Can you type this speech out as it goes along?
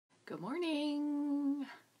Good morning.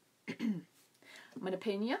 I'm going to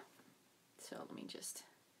pin you. So let me just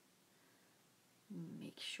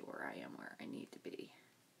make sure I am where I need to be.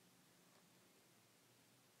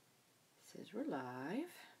 It says we're live.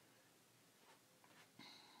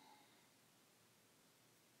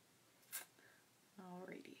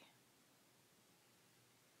 Alrighty.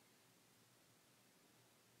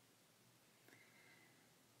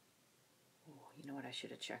 Oh, you know what? I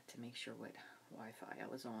should have checked to make sure what Wi-Fi I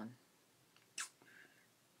was on. There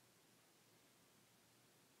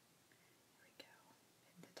we go.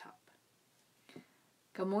 At the top.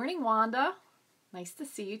 Good morning, Wanda. Nice to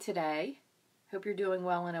see you today. Hope you're doing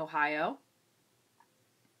well in Ohio.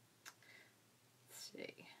 Let's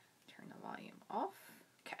see. Turn the volume off.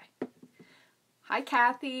 Okay. Hi,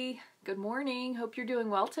 Kathy. Good morning. Hope you're doing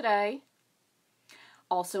well today.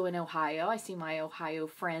 Also in Ohio, I see my Ohio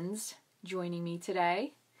friends joining me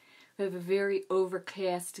today. We have a very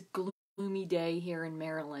overcast, gloomy day here in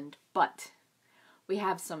Maryland, but we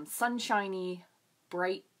have some sunshiny,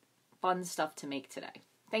 bright, fun stuff to make today.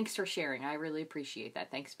 Thanks for sharing. I really appreciate that.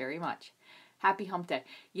 Thanks very much. Happy hump day.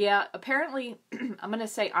 Yeah, apparently, I'm going to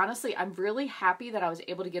say, honestly, I'm really happy that I was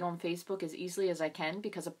able to get on Facebook as easily as I can,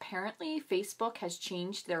 because apparently Facebook has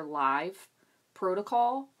changed their live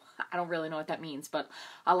protocol. I don't really know what that means, but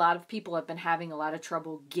a lot of people have been having a lot of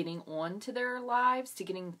trouble getting on to their lives,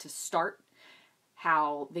 getting to start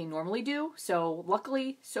how they normally do. So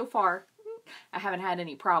luckily, so far, I haven't had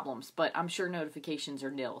any problems, but I'm sure notifications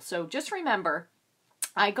are nil. So just remember,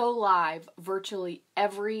 I go live virtually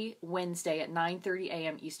every Wednesday at 9:30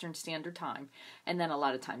 a.m. Eastern Standard Time, and then a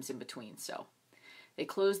lot of times in between. So they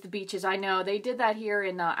closed the beaches. I know they did that here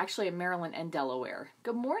in actually in Maryland and Delaware.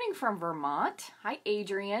 Good morning from Vermont. Hi,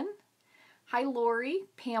 Adrian. Hi, Lori,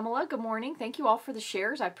 Pamela. Good morning. Thank you all for the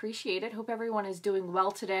shares. I appreciate it. Hope everyone is doing well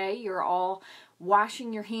today. You're all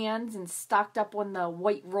washing your hands and stocked up on the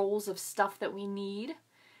white rolls of stuff that we need.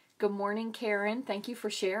 Good morning, Karen. Thank you for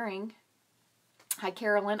sharing. Hi,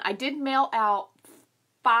 Carolyn. I did mail out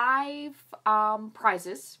 5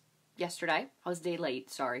 prizes yesterday. I was a day late.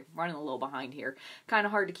 Sorry. Running a little behind here. Kind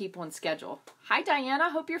of hard to keep on schedule. Hi, Diana.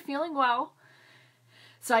 Hope you're feeling well.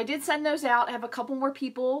 So I did send those out. I have a couple more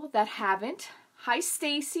people that haven't. Hi,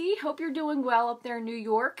 Stacy. Hope you're doing well up there in New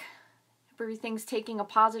York. Hope everything's taking a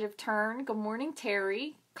positive turn. Good morning,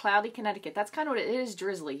 Terry. Cloudy, Connecticut. That's kind of what it is.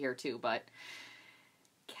 Drizzly here too, but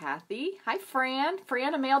Kathy. Hi, Fran.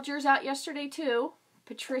 Fran, I mailed yours out yesterday too.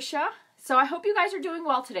 Patricia. So I hope you guys are doing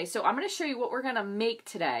well today. So I'm going to show you what we're going to make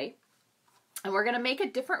today. And we're going to make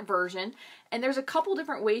a different version. And there's a couple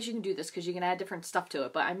different ways you can do this because you can add different stuff to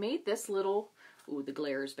it. But I made this little, ooh, the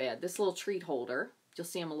glare is bad. This little treat holder. You'll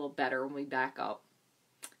see them a little better when we back up.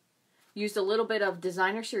 Used a little bit of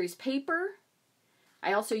Designer Series paper.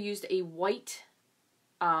 I also used a white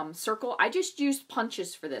circle. I just used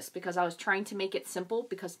punches for this because I was trying to make it simple,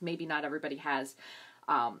 because maybe not everybody has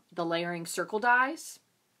the layering circle dies.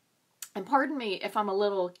 And pardon me if I'm a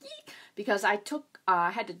little geek, because I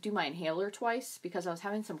had to do my inhaler twice because I was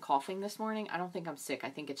having some coughing this morning. I don't think I'm sick. I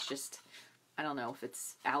think it's just, I don't know if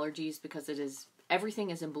it's allergies, because everything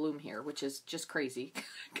is in bloom here, which is just crazy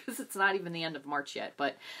because it's not even the end of March yet.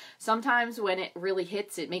 But sometimes when it really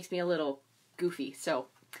hits, it makes me a little goofy. So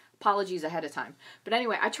apologies ahead of time. But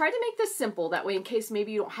anyway, I tried to make this simple. That way, in case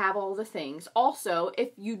maybe you don't have all the things. Also, if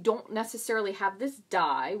you don't necessarily have this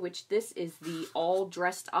die, which this is the all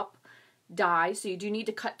dressed up die, so you do need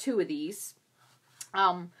to cut 2 of these.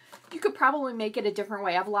 You could probably make it a different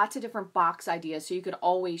way. I have lots of different box ideas, so you could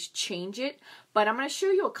always change it. But I'm going to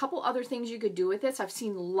show you a couple other things you could do with this. I've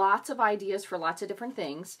seen lots of ideas for lots of different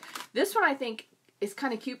things. This one I think is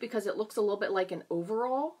kind of cute because it looks a little bit like an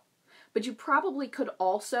overall. But you probably could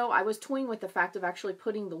also, I was toying with the fact of actually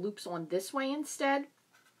putting the loops on this way instead.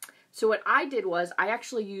 So what I did was I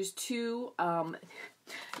actually used 2,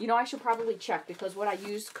 you know, I should probably check because what I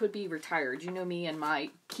used could be retired. You know me and my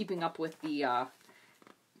keeping up with the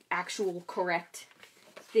actual correct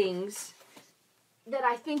things that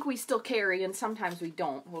I think we still carry, and sometimes we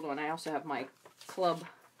don't. Hold on, I also have my club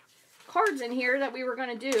cards in here that we were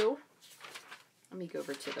going to do. Let me go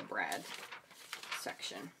over to the Brad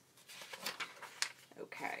section.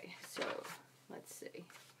 Okay, so let's see.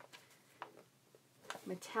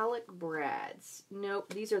 Metallic Brads.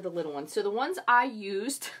 Nope, these are the little ones. So the ones I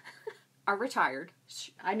used are retired.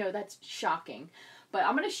 I know that's shocking. But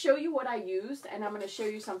I'm going to show you what I used, and I'm going to show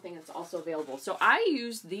you something that's also available. So I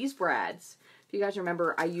used these brads. If you guys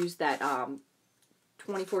remember, I used that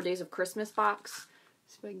 24 Days of Christmas box.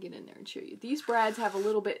 See if I can get in there and show you. These brads have a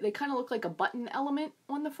little bit, they kind of look like a button element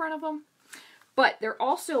on the front of them. But there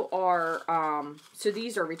also are, so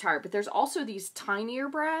these are retired, but there's also these tinier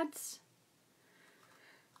brads,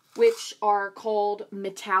 which are called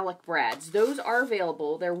metallic brads. Those are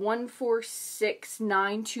available. They're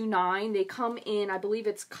 146929. They come in, I believe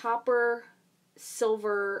it's copper,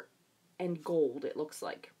 silver, and gold, it looks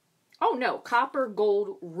like. Oh no, copper,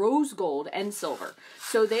 gold, rose gold, and silver.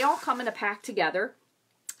 So they all come in a pack together.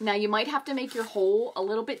 Now you might have to make your hole a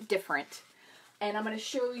little bit different. And I'm going to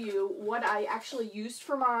show you what I actually used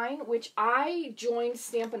for mine, which I joined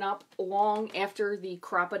Stampin' Up! Long after the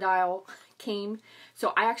Crocodile came.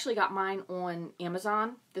 So I actually got mine on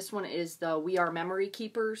Amazon. This one is the We Are Memory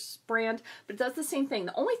Keepers brand, but it does the same thing.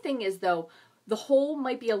 The only thing is, though, the hole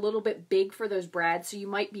might be a little bit big for those brads, so you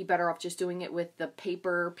might be better off just doing it with the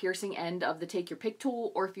paper piercing end of the Take Your Pick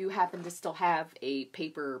tool, or if you happen to still have a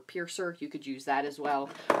paper piercer, you could use that as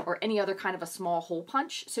well, or any other kind of a small hole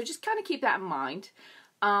punch. So just kind of keep that in mind.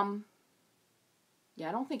 Yeah,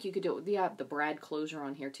 I don't think you could do it. They have the brad closure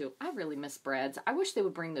on here too. I really miss brads. I wish they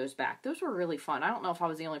would bring those back. Those were really fun. I don't know if I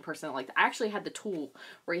was the only person that liked it. I actually had the tool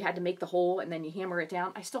where you had to make the hole and then you hammer it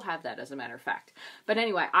down. I still have that, as a matter of fact. But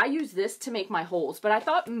anyway, I use this to make my holes. But I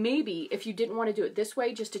thought maybe if you didn't want to do it this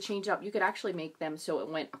way, just to change up, you could actually make them so it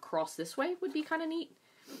went across this way. Would be kind of neat.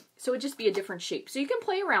 So it'd just be a different shape. So you can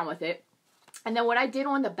play around with it. And then what I did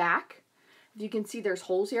on the back, if you can see there's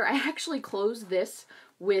holes here, I actually closed this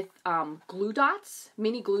with glue dots,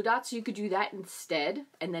 mini glue dots, so you could do that instead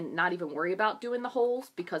and then not even worry about doing the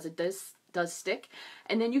holes because it does stick.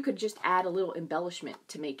 And then you could just add a little embellishment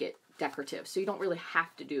to make it decorative, so you don't really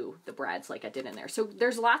have to do the brads like I did in there. So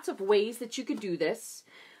there's lots of ways that you could do this,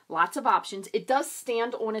 lots of options. It does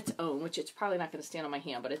stand on its own, which it's probably not going to stand on my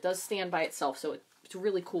hand, but it does stand by itself, so it's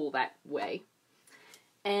really cool that way.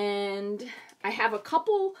 And I have a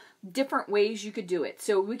couple different ways you could do it.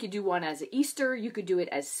 So we could do one as Easter, you could do it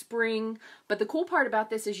as spring, but the cool part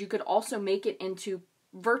about this is you could also make it into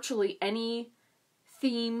virtually any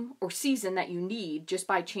theme or season that you need just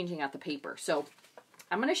by changing out the paper. So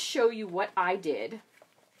I'm going to show you what I did,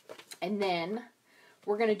 and then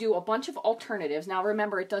we're going to do a bunch of alternatives. Now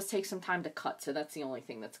remember, it does take some time to cut, so that's the only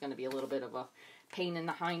thing that's going to be a little bit of a pain in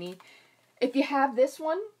the hiney. If you have this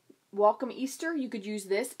one, Welcome Easter, you could use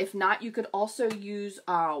this. If not, you could also use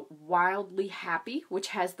Wildly Happy, which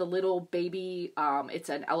has the little baby, it's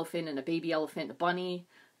an elephant and a baby elephant, a bunny,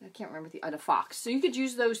 I can't remember, and a fox. So you could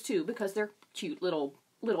use those too because they're cute little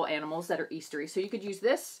animals that are Eastery. So you could use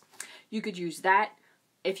this, you could use that.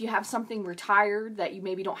 If you have something retired that you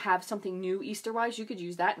maybe don't have something new Easter-wise, you could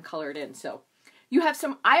use that and color it in. So you have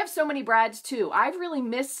some, I have so many brads too. I really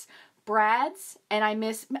miss brads, and I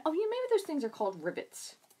miss, oh yeah, maybe those things are called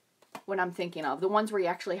rivets. What I'm thinking of, the ones where you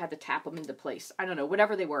actually had to tap them into place. I don't know,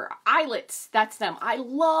 whatever they were. Eyelets, that's them. I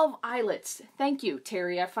love eyelets. Thank you,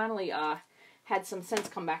 Terry. I finally had some sense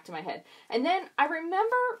come back to my head. And then I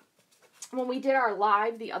remember when we did our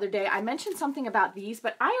live the other day, I mentioned something about these,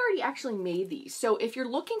 but I already actually made these. So if you're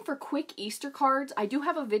looking for quick Easter cards, I do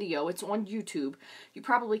have a video. It's on YouTube. You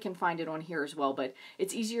probably can find it on here as well, but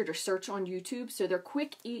it's easier to search on YouTube. So they're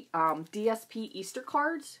quick DSP Easter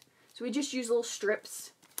cards. So we just use little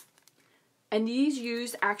strips. And these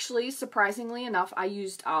used, actually, surprisingly enough, I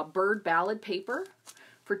used Bird Ballad paper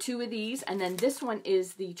for 2 of these. And then this one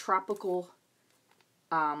is the Tropical,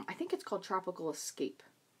 I think it's called Tropical Escape.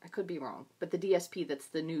 I could be wrong. But the DSP, that's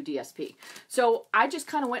the new DSP. So I just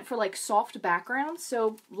kind of went for like soft backgrounds.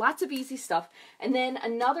 So lots of easy stuff. And then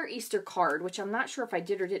another Easter card, which I'm not sure if I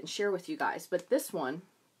did or didn't share with you guys. But this one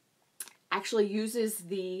actually uses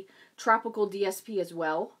the Tropical DSP as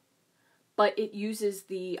well. But it uses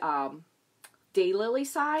the Daylily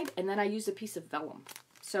side, and then I used a piece of vellum.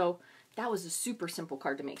 So that was a super simple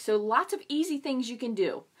card to make. So lots of easy things you can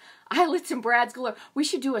do. Eyelets and brads galore. We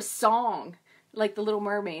should do a song like the Little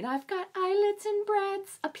Mermaid. I've got eyelets and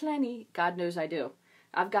brads aplenty. God knows I do.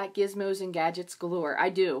 I've got gizmos and gadgets galore. I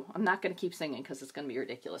do. I'm not going to keep singing because it's going to be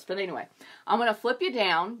ridiculous. But anyway, I'm going to flip you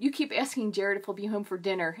down. You keep asking Jared if he'll be home for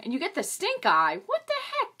dinner, and you get the stink eye. What the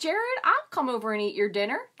heck, Jared? I'll come over and eat your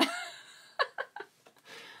dinner.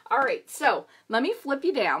 All right, so let me flip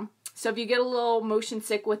you down. So if you get a little motion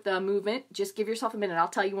sick with the movement, just give yourself a minute. I'll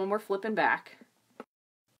tell you when we're flipping back.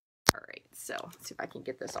 All right, so let's see if I can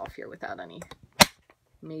get this off here without any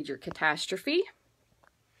major catastrophe.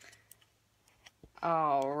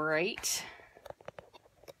 All right.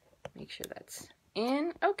 Make sure that's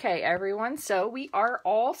in. Okay, everyone. So we are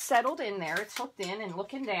all settled in there. It's hooked in and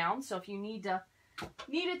looking down. So if you need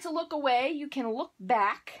it to look away, you can look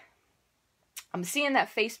back. I'm seeing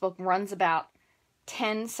that Facebook runs about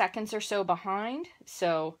 10 seconds or so behind,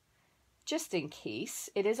 so just in case,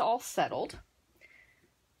 it is all settled.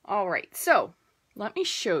 All right, so let me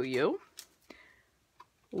show you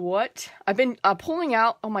what I've been pulling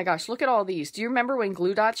out. Oh my gosh, look at all these. Do you remember when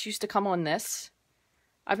glue dots used to come on this?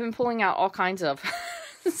 I've been pulling out all kinds of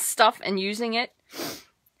stuff and using it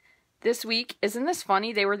this week. Isn't this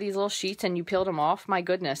funny? They were these little sheets and you peeled them off. My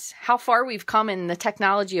goodness, how far we've come in the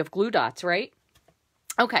technology of glue dots, right?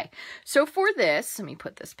 Okay, so for this, let me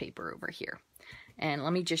put this paper over here. And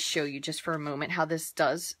let me just show you just for a moment how this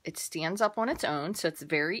does. It stands up on its own, so it's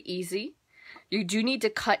very easy. You do need to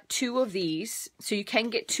cut 2 of these, so you can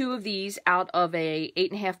get 2 of these out of a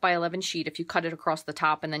 8.5 by 11 sheet if you cut it across the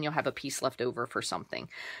top, and then you'll have a piece left over for something.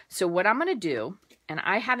 So what I'm going to do, and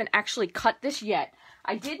I haven't actually cut this yet.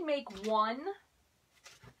 I did make one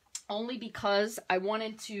only because I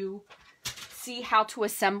wanted to see how to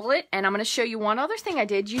assemble it, and I'm going to show you one other thing I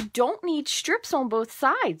did. You don't need strips on both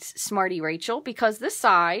sides, smarty Rachel, because this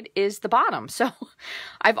side is the bottom. So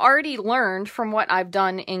I've already learned from what I've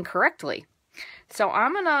done incorrectly. So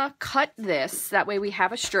I'm going to cut this, that way we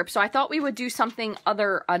have a strip. So I thought we would do something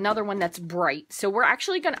another one that's bright. So we're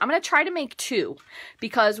actually I'm going to try to make 2,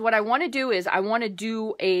 because what I want to do is I want to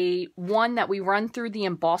do one that we run through the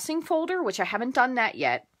embossing folder, which I haven't done that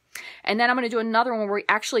yet. And then I'm going to do another one where we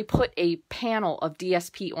actually put a panel of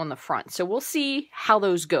DSP on the front. So we'll see how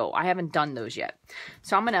those go. I haven't done those yet.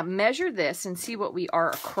 So I'm going to measure this and see what we are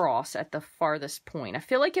across at the farthest point. I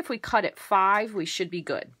feel like if we cut at 5, we should be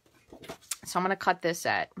good. So I'm going to cut this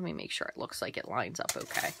let me make sure it looks like it lines up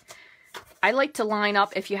okay. I like to line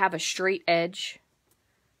up if you have a straight edge.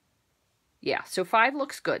 Yeah, so 5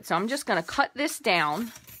 looks good. So I'm just going to cut this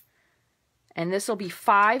down. And this will be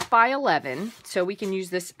 5 by 11. So we can use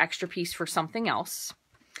this extra piece for something else.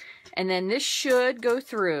 And then this should go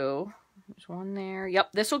through. There's one there.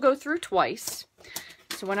 Yep, this will go through twice.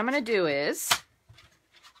 So what I'm going to do is,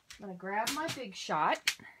 I'm going to grab my Big Shot.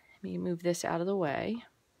 Let me move this out of the way.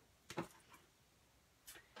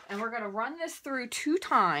 And we're going to run this through 2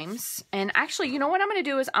 times. And actually, you know what I'm going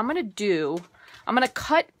to do is I'm going to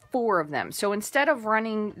cut 4 of them. So instead of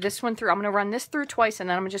running this one through, I'm going to run this through twice, and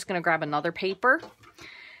then I'm just going to grab another paper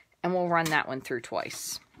and we'll run that one through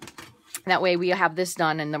twice. That way we have this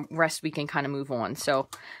done and the rest we can kind of move on. So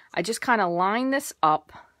I just kind of line this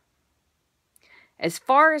up as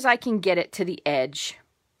far as I can get it to the edge.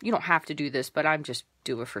 You don't have to do this, but I'm just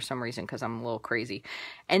do it for some reason because I'm a little crazy.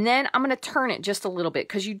 And then I'm going to turn it just a little bit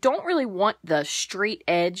because you don't really want the straight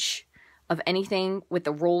edge of anything with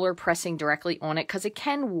the roller pressing directly on it because it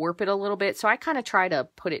can warp it a little bit. So I kind of try to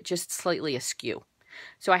put it just slightly askew.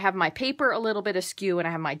 So I have my paper a little bit askew and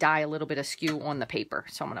I have my die a little bit askew on the paper.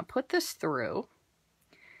 So I'm going to put this through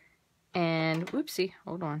and whoopsie,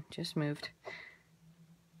 hold on, just moved.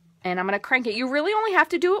 And I'm going to crank it. You really only have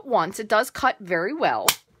to do it once. It does cut very well.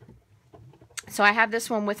 So I have this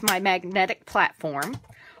one with my magnetic platform.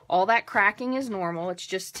 All that cracking is normal. It's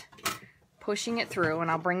just pushing it through, and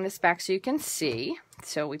I'll bring this back so you can see.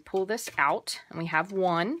 So we pull this out and we have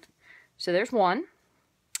 1. So there's 1.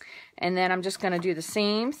 And then I'm just going to do the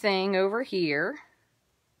same thing over here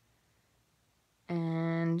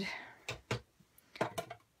and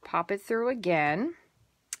pop it through again.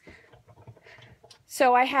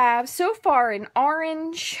 So I have so far an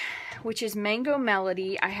orange, which is Mango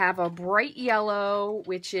Melody. I have a bright yellow,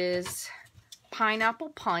 which is Pineapple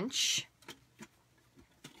Punch.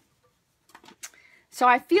 So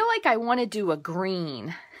I feel like I want to do a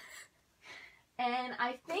green. And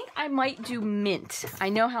I think I might do mint. I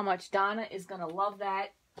know how much Donna is going to love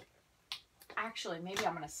that. Actually, maybe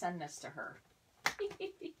I'm going to send this to her.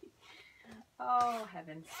 Oh,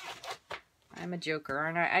 heavens. I'm a joker,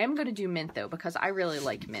 and I am going to do mint, though, because I really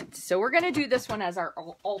like mint. So we're going to do this one as our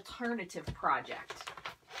alternative project.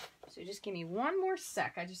 So just give me one more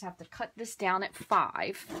sec. I just have to cut this down at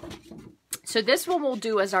 5. So this one we'll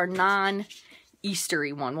do as our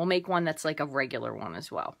non-Eastery one. We'll make one that's like a regular one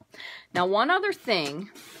as well. Now, one other thing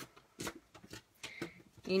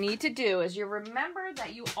you need to do is you remember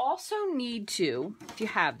that you also need to, if you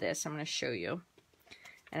have this, I'm going to show you.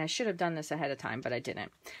 And I should have done this ahead of time, but I didn't.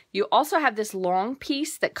 You also have this long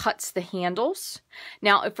piece that cuts the handles.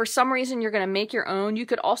 Now, if for some reason you're going to make your own, you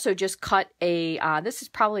could also just cut a, this is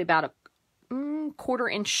probably about a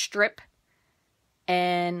 1/4 inch strip.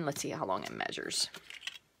 And let's see how long it measures.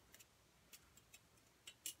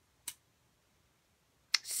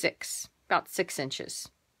 6, about 6 inches.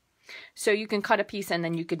 So you can cut a piece and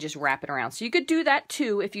then you could just wrap it around. So you could do that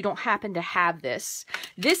too if you don't happen to have this.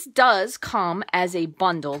 This does come as a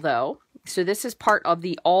bundle though. So this is part of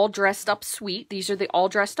the all dressed up suite. These are the all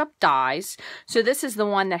dressed up dies. So this is the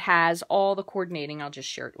one that has all the coordinating. I'll just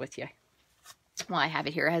share it with you. Well, I have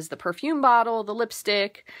it here. It has the perfume bottle, the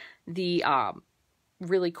lipstick, the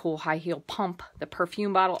really cool high heel pump, the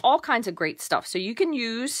perfume bottle, all kinds of great stuff. So you can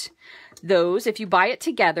use those. If you buy it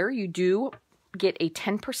together, you do get a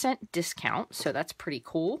 10% discount. So that's pretty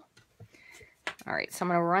cool. All right, so I'm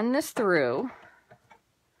going to run this through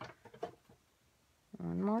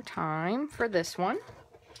one more time for this one.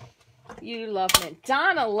 You love mint.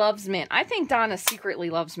 Donna loves mint. I think Donna secretly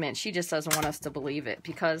loves mint. She just doesn't want us to believe it,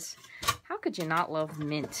 because how could you not love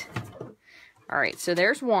mint? All right, so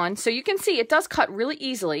there's one. So you can see it does cut really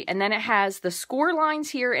easily, and then it has the score lines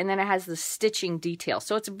here, and then it has the stitching detail.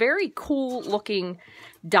 So it's a very cool looking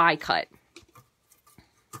die cut.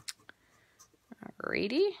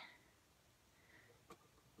 Alrighty.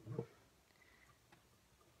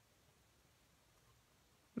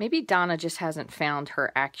 Maybe Donna just hasn't found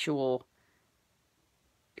her actual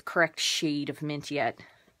correct shade of mint yet.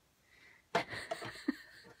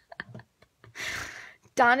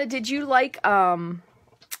 Donna, did you like, oh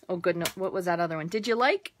goodness, what was that other one? Did you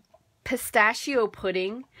like pistachio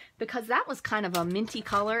pudding? Because that was kind of a minty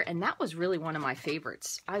color, and that was really one of my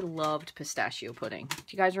favorites. I loved pistachio pudding. Do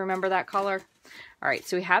you guys remember that color? All right,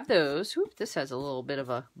 so we have those. Oop, this has a little bit of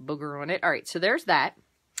a booger on it. All right, so there's that.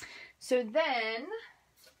 So then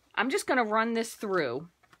I'm just going to run this through.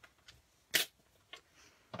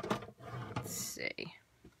 Let's see.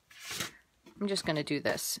 I'm just going to do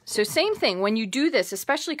this. So same thing, when you do this,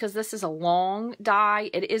 especially because this is a long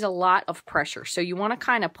die, it is a lot of pressure. So you want to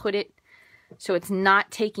kind of put it so it's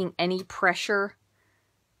not taking any pressure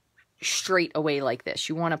straight away like this.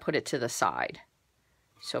 You want to put it to the side.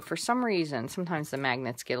 So for some reason, sometimes the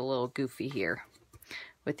magnets get a little goofy here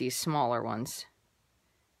with these smaller ones.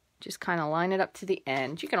 Just kind of line it up to the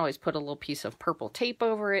end. You can always put a little piece of purple tape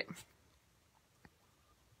over it.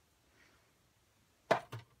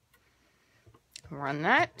 Run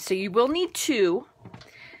that. So you will need two,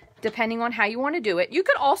 depending on how you want to do it. You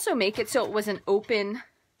could also make it so it was an open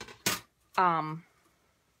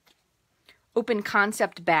open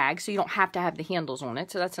concept bag, so you don't have to have the handles on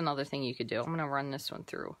it. So that's another thing you could do. I'm going to run this one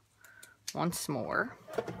through once more.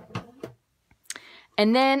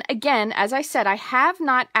 And then again, as I said, I have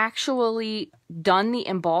not actually done the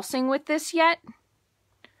embossing with this yet.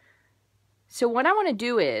 So what I want to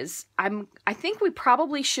do is, I think we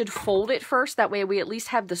probably should fold it first. That way we at least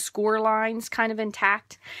have the score lines kind of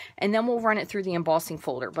intact. And then we'll run it through the embossing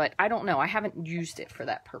folder. But I don't know. I haven't used it for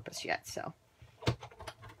that purpose yet. So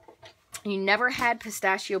you never had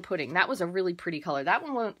pistachio pudding. That was a really pretty color. That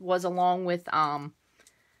one was along with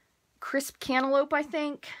crisp cantaloupe, I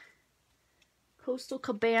think. Coastal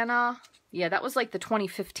Cabana. Yeah, that was like the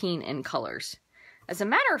 2015 in colors. As a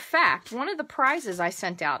matter of fact, one of the prizes I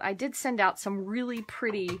sent out, I did send out some really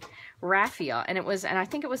pretty raffia, and I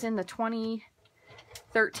think it was in the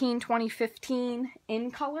 2013, 2015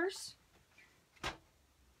 in colors.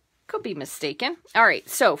 Could be mistaken. All right,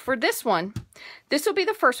 so for this one, this will be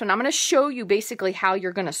the first one. I'm going to show you basically how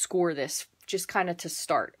you're going to score this, just kind of to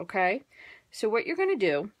start, okay? So what you're going to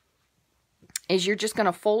do is you're just going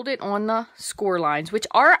to fold it on the score lines, which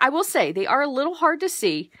are, I will say, they are a little hard to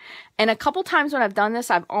see. And a couple times when I've done this,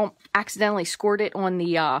 I've accidentally scored it on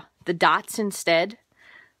the dots instead.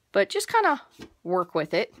 But just kind of work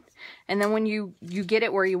with it. And then when you get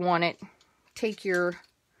it where you want it, take your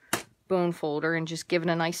bone folder and just give it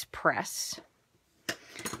a nice press.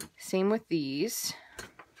 Same with these.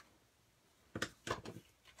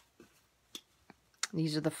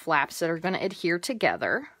 These are the flaps that are going to adhere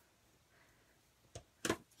together.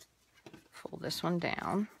 Fold this one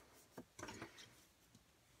down.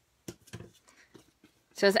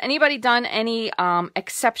 So has anybody done any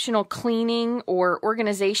exceptional cleaning or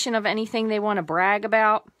organization of anything they want to brag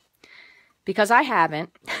about? Because I haven't.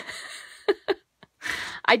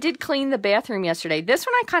 I did clean the bathroom yesterday. This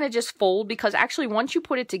one I kind of just fold because actually once you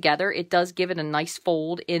put it together, it does give it a nice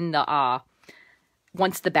fold in the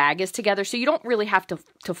once the bag is together. So you don't really have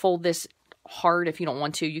to fold this hard if you don't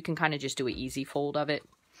want to. You can kind of just do an easy fold of it.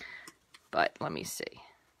 But let me see.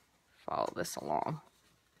 Follow this along.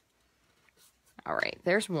 All right,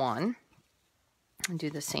 there's one. And do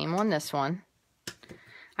the same on this one.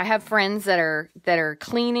 I have friends that are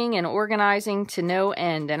cleaning and organizing to no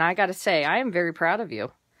end, and I got to say, I am very proud of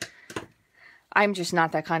you. I'm just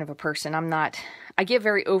not that kind of a person. I get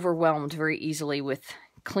very overwhelmed very easily with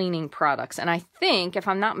cleaning products. And I think, if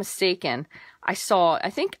I'm not mistaken, I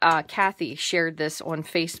think Kathy shared this on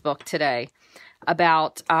Facebook today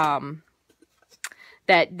about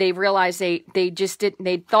that they realized they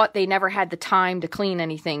thought they never had the time to clean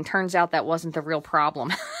anything. Turns out that wasn't the real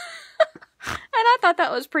problem. And I thought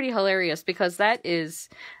that was pretty hilarious because that is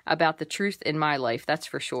about the truth in my life, that's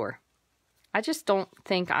for sure. I just don't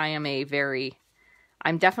think I am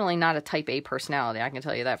I'm definitely not a type A personality. I can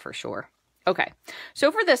tell you that for sure. Okay,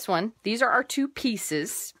 so for this one, these are our 2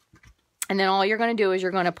 pieces. And then all you're going to do is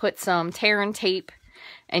you're going to put some tear and tape,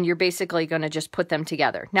 and you're basically going to just put them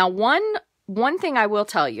together. Now, one thing I will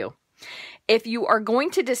tell you, if you are going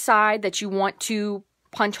to decide that you want to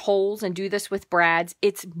punch holes and do this with brads,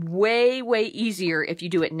 it's way, way easier if you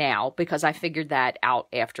do it now, because I figured that out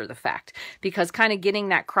after the fact. Because kind of getting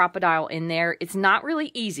that crocodile in there, it's not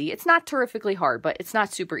really easy. It's not terrifically hard, but it's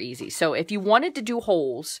not super easy. So if you wanted to do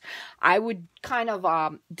holes, I would kind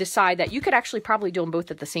of decide that you could actually probably do them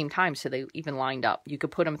both at the same time, so they even lined up. You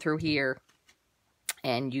could put them through here,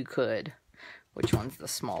 and you could, which one's the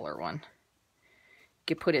smaller one?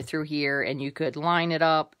 You could put it through here, and you could line it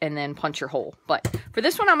up and then punch your hole. But for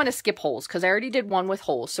this one, I'm going to skip holes because I already did one with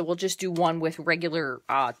holes. So we'll just do one with regular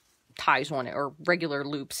ties on it, or regular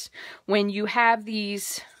loops. When you have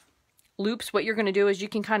these loops, what you're going to do is you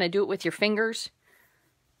can kind of do it with your fingers.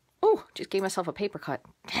 Oh, just gave myself a paper cut.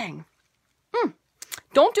 Dang.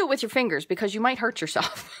 Don't do it with your fingers because you might hurt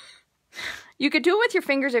yourself. You could do it with your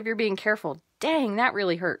fingers if you're being careful. Dang, that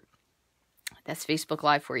really hurt. That's Facebook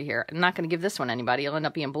Live for you here. I'm not going to give this one to anybody. It'll end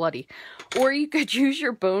up being bloody. Or you could use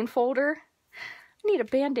your bone folder. I need a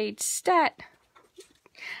Band-Aid stat.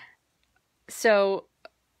 So,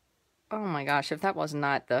 oh my gosh, if that was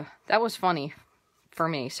not that was funny for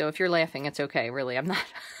me. So if you're laughing, it's okay. Really, I'm not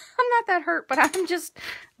that hurt, but I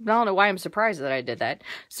don't know why I'm surprised that I did that.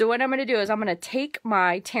 So what I'm going to do is I'm going to take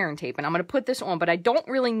my tear and tape and I'm going to put this on, but I don't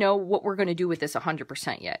really know what we're going to do with this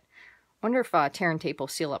 100% yet. Wonder if tear and tape will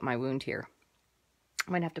seal up my wound here.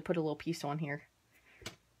 I might have to put a little piece on here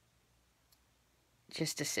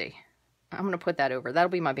just to see. I'm going to put that over. That'll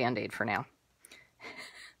be my Band-Aid for now.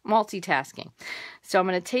 Multitasking. So I'm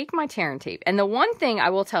going to take my tear and tape. And the one thing I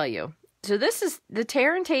will tell you, so this is, the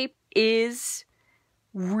tear and tape is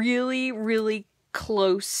really, really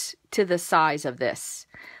close to the size of this.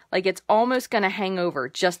 Like it's almost going to hang over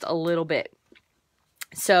just a little bit.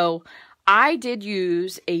 So I did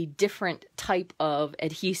use a different type of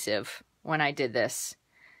adhesive when I did this.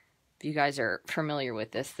 If you guys are familiar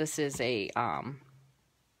with this, this is a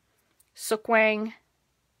Sukwang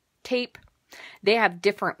tape. They have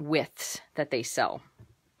different widths that they sell.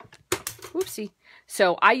 Oopsie.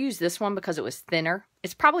 So I used this one because it was thinner.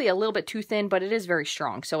 It's probably a little bit too thin, but it is very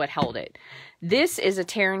strong, so it held it. This is a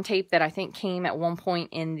tear and tape that I think came at one point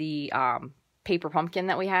in the paper pumpkin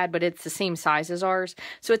that we had, but it's the same size as ours.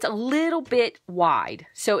 So it's a little bit wide.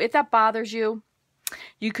 So if that bothers you,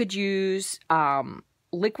 you could use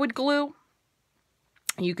liquid glue.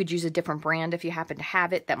 You could use a different brand if you happen to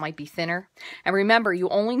have it that might be thinner. And remember, you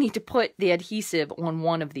only need to put the adhesive on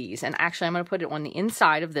one of these. And actually, I'm going to put it on the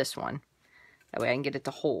inside of this one. That way I can get it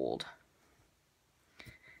to hold.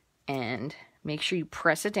 And make sure you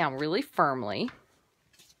press it down really firmly.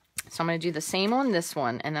 So I'm going to do the same on this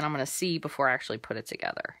one, and then I'm going to see before I actually put it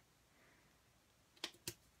together.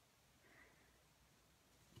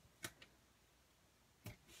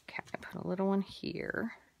 Okay, I put a little one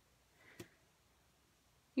here.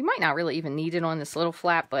 You might not really even need it on this little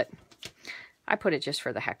flap, but I put it just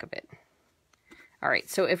for the heck of it. All right,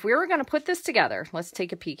 so if we were going to put this together, let's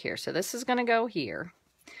take a peek here. So this is going to go here.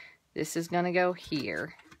 This is going to go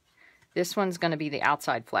here. This one's going to be the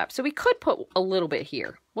outside flap. So we could put a little bit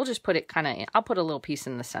here. We'll just put it kind of, I'll put a little piece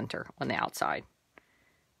in the center on the outside.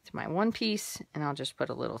 It's my one piece, and I'll just put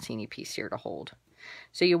a little teeny piece here to hold.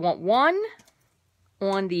 So you want one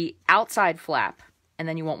on the outside flap, and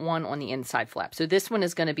then you want one on the inside flap. So this one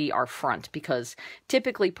is going to be our front, because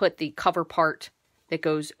typically put the cover part that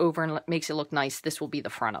goes over and makes it look nice. This will be the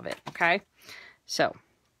front of it, okay? So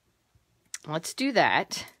let's do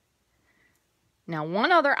that. Now,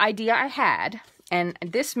 one other idea I had, and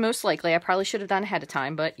this most likely I probably should have done ahead of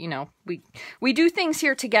time, but, you know, we do things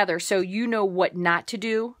here together, so you know what not to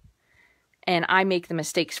do, and I make the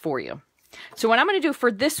mistakes for you. So what I'm going to do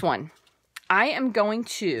for this one, I am going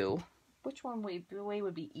to, which one way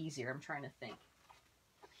would be easier? I'm trying to think.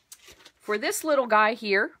 For this little guy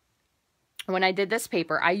here, when I did this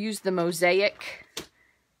paper, I used the Mosaic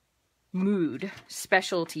Mood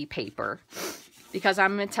specialty paper. Because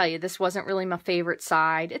I'm going to tell you, this wasn't really my favorite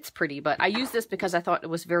side. It's pretty, but I used this because I thought it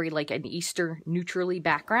was very like an Easter neutrally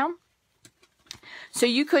background. So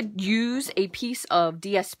you could use a piece of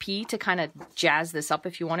DSP to kind of jazz this up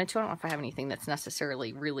if you wanted to. I don't know if I have anything that's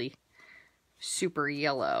necessarily really super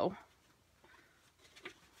yellow.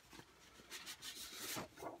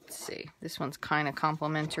 Let's see. This one's kind of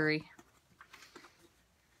complimentary.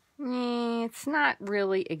 It's not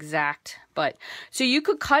really exact, but so you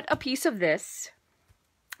could cut a piece of this.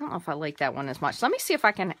 don't know if I like that one as much. Let me see if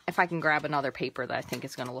I can grab another paper that I think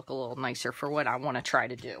is going to look a little nicer for what I want to try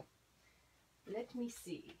to do. Let me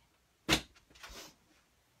see.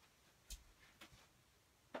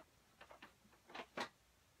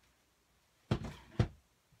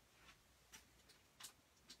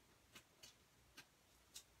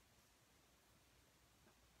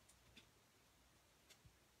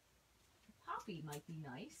 Poppy might be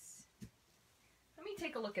nice. Let me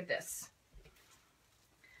take a look at this.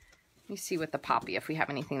 Let me see with the poppy if we have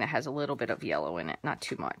anything that has a little bit of yellow in it, not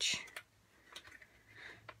too much.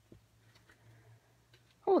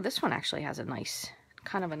 Oh, this one actually has a nice,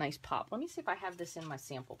 kind of a nice pop. Let me see if I have this in my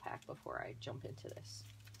sample pack before I jump into this.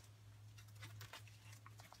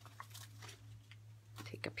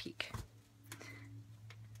 Take a peek.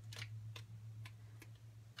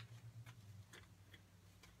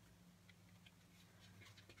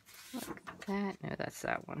 Like that. No, that's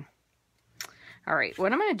that one. All right,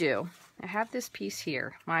 what I'm going to do, I have this piece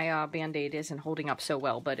here. My Band-Aid isn't holding up so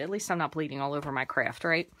well, but at least I'm not bleeding all over my craft,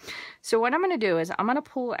 right? So what I'm going to do is I'm going to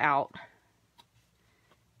pull out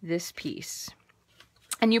this piece.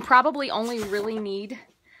 And you probably only really need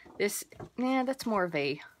this. Yeah, that's more of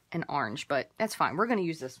an orange, but that's fine. We're going to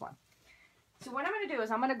use this one. So what I'm going to do is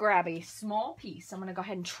I'm going to grab a small piece. I'm going to go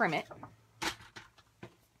ahead and trim it.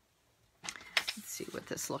 Let's see what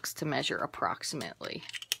this looks to measure approximately.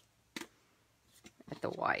 At the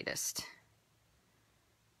widest.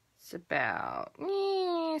 It's about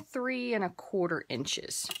 3 1/4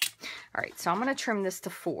 inches. All right, so I'm going to trim this to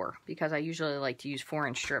 4 because I usually like to use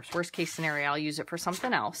 4-inch strips. Worst case scenario, I'll use it for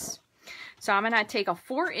something else. So I'm going to take a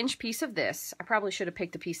 4-inch piece of this. I probably should have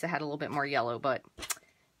picked a piece that had a little bit more yellow, but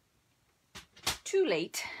too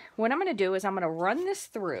late. What I'm going to do is I'm going to run this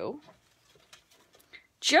through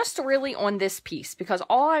just really on this piece because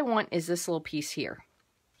all I want is this little piece here.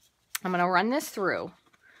 I'm going to run this through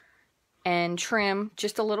and trim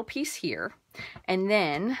just a little piece here. And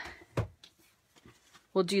then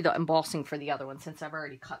we'll do the embossing for the other one since I've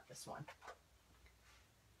already cut this one.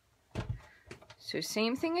 So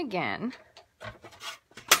same thing again.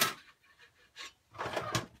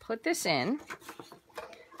 Put this in.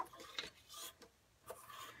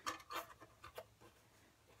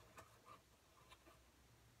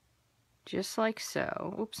 Just like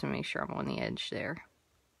so. Oops, let me make sure I'm on the edge there.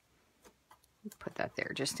 Put that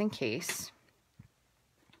there just in case.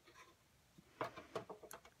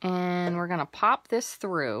 And we're going to pop this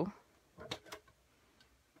through.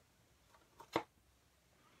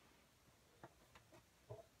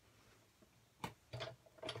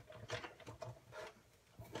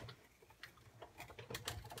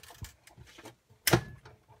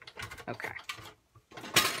 Okay.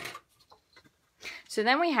 So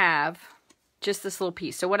then we have just this little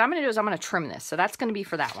piece. So what I'm going to do is I'm going to trim this. So that's going to be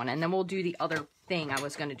for that one. And then we'll do the other thing I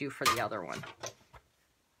was going to do for the other one.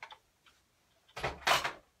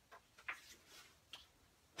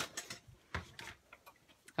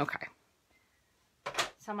 Okay.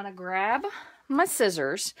 So I'm going to grab my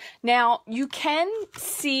scissors. Now you can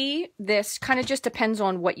see this kind of just depends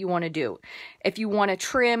on what you want to do. If you want to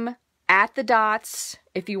trim at the dots,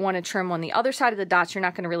 if you want to trim on the other side of the dots, you're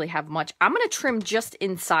not going to really have much. I'm going to trim just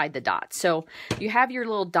inside the dots. So you have your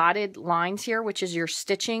little dotted lines here, which is your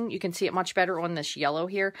stitching. You can see it much better on this yellow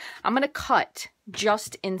here. I'm going to cut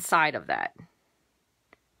just inside of that.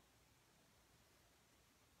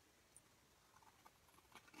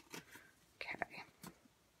 Okay.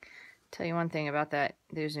 Tell you one thing about that.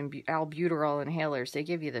 Those albuterol inhalers, they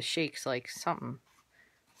give you the shakes like something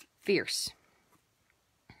fierce.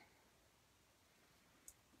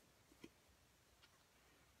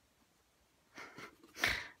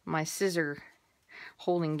 My scissor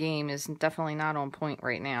holding game is definitely not on point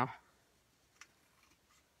right now.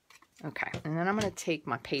 Okay, and then I'm going to take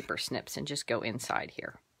my paper snips and just go inside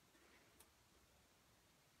here.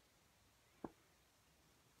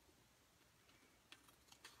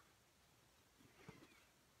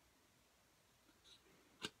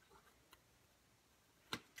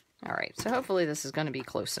 All right, so hopefully this is going to be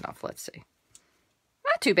close enough. Let's see.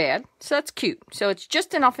 Not too bad. So that's cute. So it's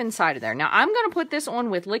just enough inside of there. Now I'm going to put this on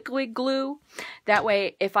with liquid glue. That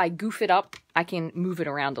way, if I goof it up, I can move it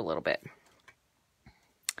around a little bit.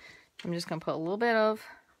 I'm just going to put a little bit of,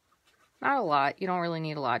 not a lot. You don't really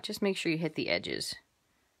need a lot. Just make sure you hit the edges,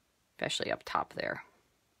 especially up top there.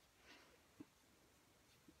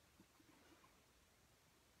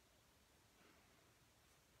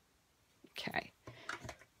 Okay.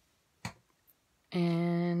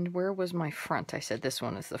 And where was my front? I said this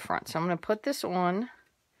one is the front. So I'm going to put this on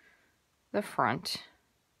the front.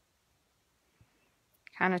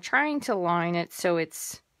 Kind of trying to line it so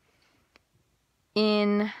it's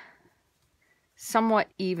in somewhat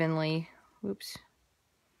evenly. Oops.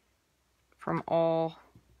 From all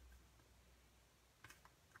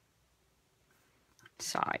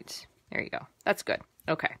sides. There you go. That's good.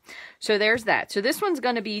 Okay. So there's that. So this one's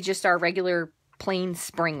going to be just our regular plain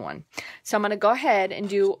spring one. So I'm going to go ahead and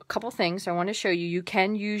do a couple things. I want to show you. You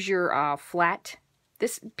can use your flat.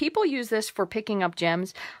 People use this for picking up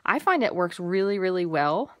gems. I find it works really, really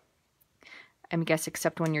well. I guess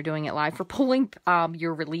except when you're doing it live, for pulling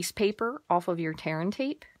your release paper off of your tear and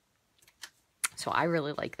tape. So I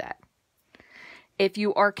really like that. If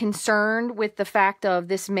you are concerned with the fact of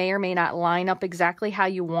this may or may not line up exactly how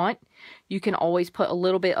you want, you can always put a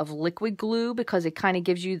little bit of liquid glue because it kind of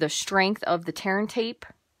gives you the strength of the tear and tape,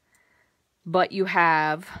 but you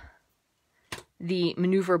have the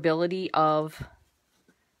maneuverability of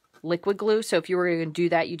liquid glue. So if you were going to do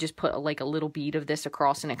that, you just put like a little bead of this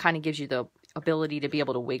across and it kind of gives you the ability to be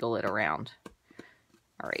able to wiggle it around.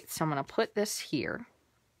 All right, so I'm going to put this here.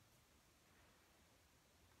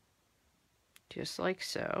 Just like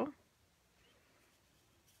so.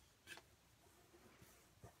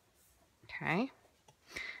 Okay. I'm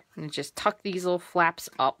going to just tuck these little flaps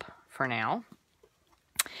up for now.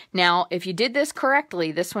 Now, if you did this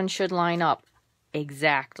correctly, this one should line up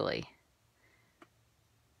exactly.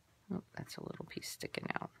 Oh, that's a little piece sticking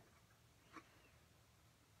out.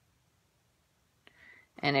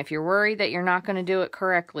 And if you're worried that you're not going to do it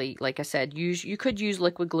correctly, like I said, you could use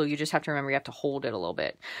liquid glue. You just have to remember you have to hold it a little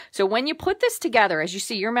bit. So when you put this together, as you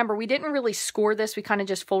see, you remember we didn't really score this. We kind of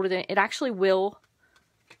just folded it. It actually will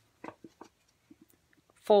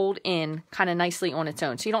fold in kind of nicely on its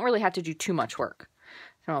own. So you don't really have to do too much work.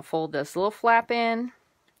 So I'm going to fold this little flap in.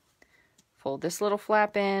 Fold this little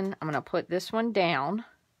flap in. I'm going to put this one down.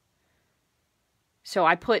 So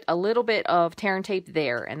I put a little bit of tear and tape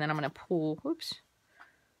there, and then I'm going to pull, whoops.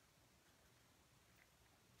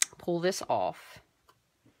 Pull this off.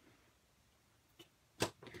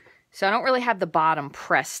 So I don't really have the bottom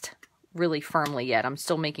pressed really firmly yet. I'm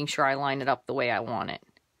still making sure I line it up the way I want it.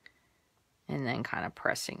 And then kind of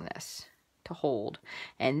pressing this to hold.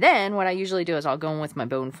 And then what I usually do is I'll go in with my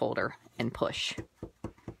bone folder and push.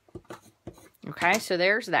 Okay, so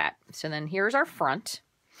there's that. So then here's our front.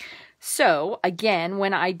 So again,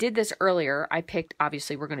 when I did this earlier, I picked,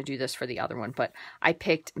 obviously we're going to do this for the other one, but I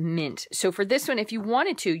picked mint. So for this one, if you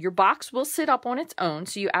wanted to, your box will sit up on its own.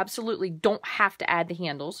 So you absolutely don't have to add the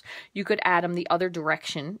handles. You could add them the other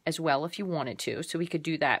direction as well if you wanted to. So we could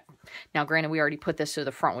do that. Now, granted, we already put this so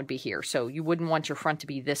the front would be here. So you wouldn't want your front to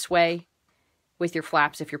be this way with your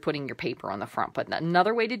flaps if you're putting your paper on the front. But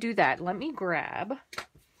another way to do that, let me move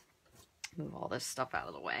all this stuff out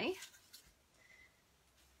of the way.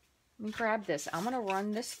 Let me grab this. I'm going to run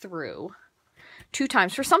this through 2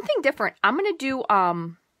 times. For something different, I'm going to do,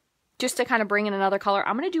 just to kind of bring in another color,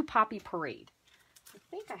 I'm going to do Poppy Parade. I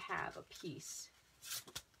think I have a piece.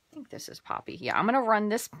 I think this is Poppy. Yeah, I'm going to run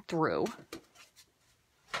this through.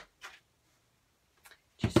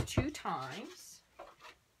 Just 2 times.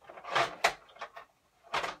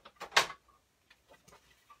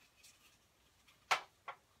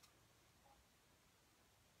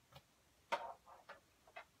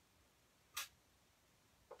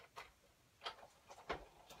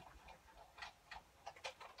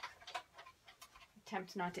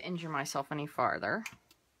 Attempt not to injure myself any farther.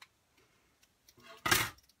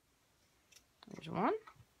 There's one.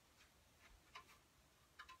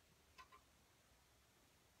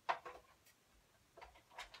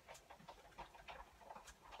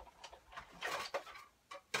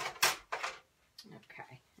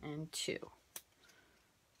 Okay, and 2.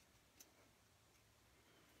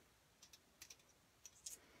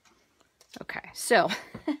 Okay, so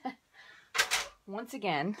once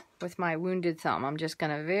again, with my wounded thumb, I'm just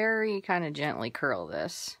going to very kind of gently curl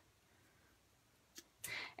this.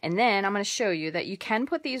 And then I'm going to show you that you can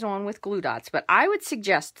put these on with glue dots, but I would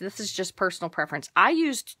suggest, this is just personal preference, I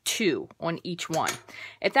used 2 on each one.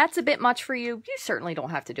 If that's a bit much for you, you certainly don't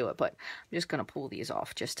have to do it, but I'm just going to pull these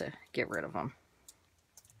off just to get rid of them.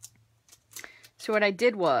 So what I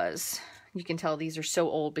did was, you can tell these are so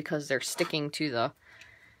old because they're sticking to the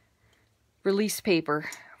release paper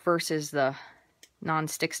versus the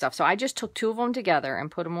non-stick stuff. So I just took 2 of them together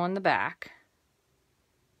and put them on the back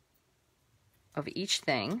of each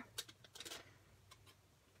thing.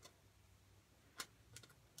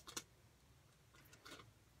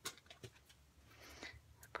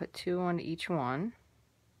 Put 2 on each one.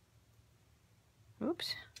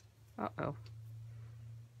 Oops. Uh-oh.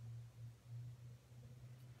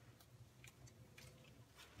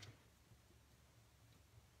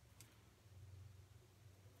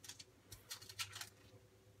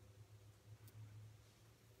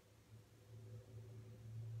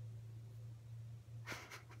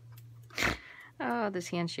 Oh, this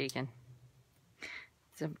hand's shaking.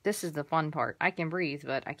 So this is the fun part. I can breathe,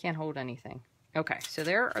 but I can't hold anything. Okay, so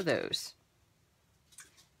there are those.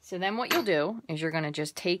 So then what you'll do is you're going to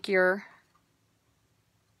just take your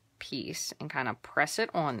piece and kind of press it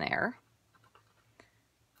on there.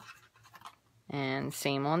 And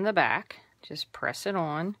same on the back. Just press it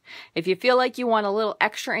on. If you feel like you want a little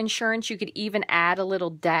extra insurance, you could even add a little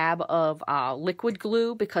dab of liquid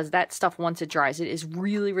glue, because that stuff, once it dries, it is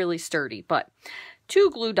really, really sturdy. But 2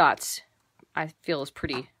 glue dots, I feel, is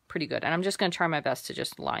pretty good. And I'm just going to try my best to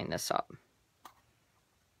just line this up.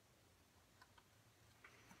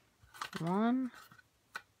 1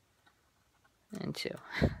 and 2.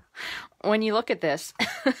 When you look at this,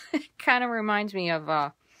 it kind of reminds me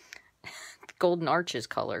of Golden Arches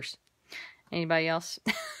colors. Anybody else?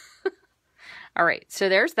 All right, so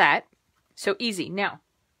there's that. So easy. Now,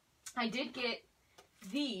 I did get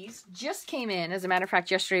these, just came in, as a matter of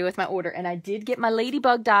fact, yesterday with my order, and I did get my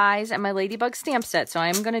ladybug dies and my ladybug stamp set, so I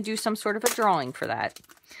am going to do some sort of a drawing for that.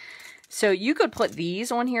 So you could put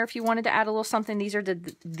these on here if you wanted to add a little something. These are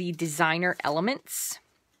the designer elements.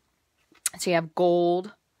 So you have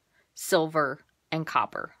gold, silver, and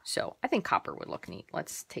copper. So I think copper would look neat.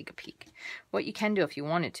 Let's take a peek. What you can do if you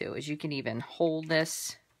wanted to is you can even hold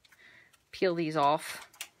this, peel these off.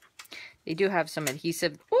 They do have some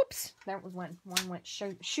adhesive. Oops, that was when one went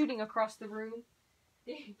shooting across the room.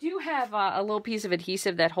 They do have a little piece of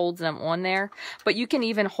adhesive that holds them on there, but you can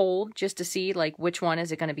even hold just to see, like, which one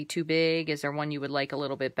is it going to be too big? Is there one you would like a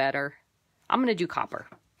little bit better? I'm going to do copper.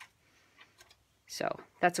 So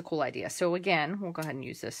that's a cool idea. So again, we'll go ahead and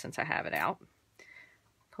use this since I have it out.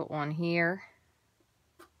 Put one here.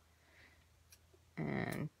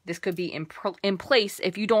 And this could be in place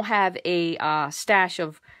if you don't have a stash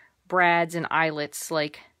of brads and eyelets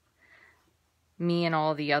like me and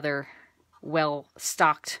all the other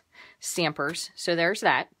well-stocked stampers. So there's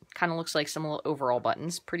that. Kind of looks like some little overall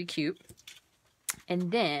buttons. Pretty cute.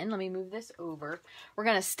 And then, let me move this over. We're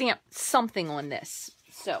going to stamp something on this.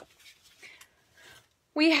 So,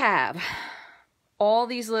 we have all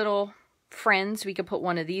these little friends. We could put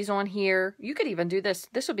one of these on here. You could even do this.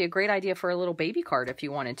 This would be a great idea for a little baby card if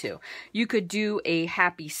you wanted to. You could do a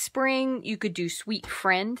happy spring. You could do sweet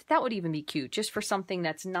friend. That would even be cute, just for something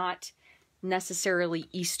that's not necessarily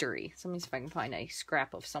Eastery. So let me see if I can find a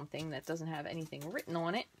scrap of something that doesn't have anything written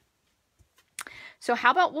on it. So how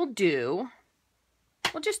about we'll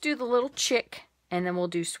just do the little chick, and then we'll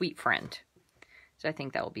do sweet friend. So I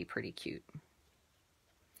think that will be pretty cute,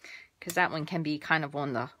 because that one can be kind of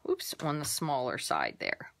on the, on the smaller side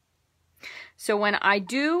there. So when I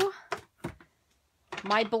do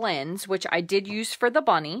my blends, which I did use for the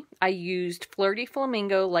bunny, I used Flirty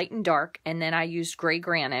Flamingo Light and Dark, and then I used Gray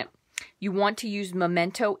Granite. You want to use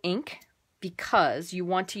Memento ink, because you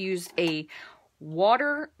want to use a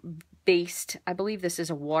water-based, I believe this is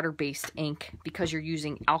a water-based ink, because you're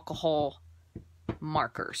using alcohol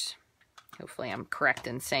markers. Hopefully I'm correct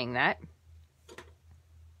in saying that.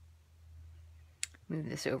 Move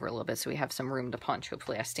this over a little bit so we have some room to punch.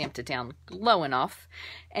 Hopefully I stamped it down low enough.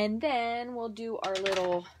 And then we'll do our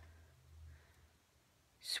little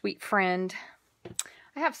sweet friend.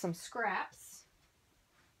 I have some scraps.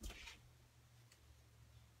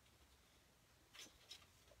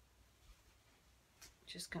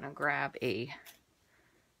 Just gonna grab a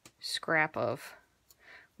scrap of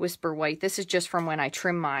Whisper White. This is just from when I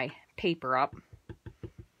trim my paper up.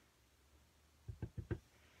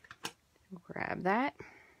 Grab that.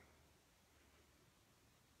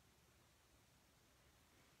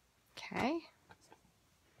 Okay.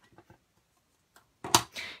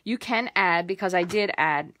 You can add, because I did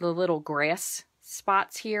add the little grass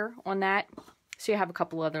spots here on that. So you have a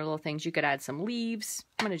couple other little things. You could add some leaves.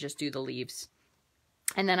 I'm going to just do the leaves.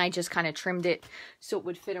 And then I just kind of trimmed it so it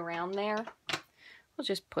would fit around there. We'll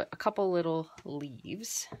just put a couple little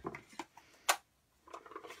leaves,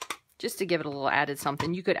 just to give it a little added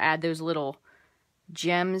something. You could add those little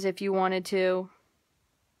gems if you wanted to.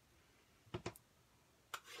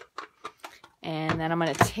 And then I'm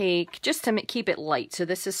going to take, just to keep it light, so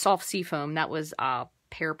this is soft seafoam. That was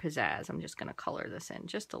Pear Pizzazz. I'm just going to color this in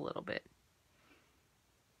just a little bit.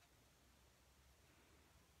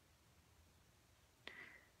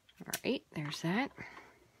 All right, there's that.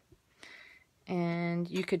 And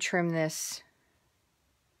you could trim this.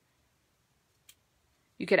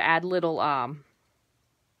 You could add little, what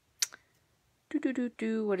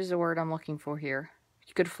is the word I'm looking for here?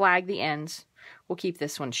 You could flag the ends. We'll keep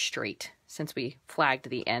this one straight since we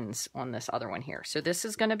flagged the ends on this other one here. So this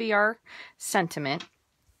is going to be our sentiment.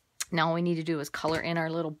 Now all we need to do is color in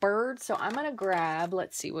our little bird. So I'm going to grab,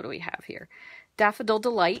 let's see, what do we have here? Daffodil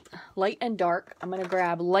Delight, light and dark. I'm going to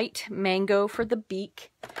grab light mango for the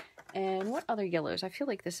beak. And what other yellows? I feel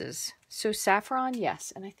like this is so saffron.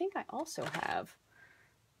 Yes. And I think I also have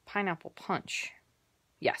pineapple punch.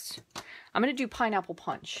 Yes. I'm going to do pineapple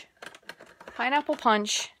punch. Pineapple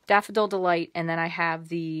punch, Daffodil Delight, and then I have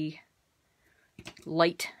the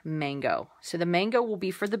light mango. So the mango will be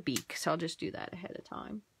for the beak. So I'll just do that ahead of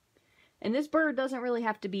time. And this bird doesn't really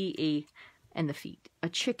have to be and the feet, a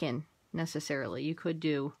chicken necessarily. You could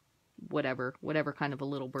do whatever kind of a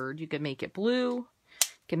little bird. You could make it blue.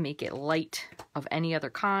 You can make it light of any other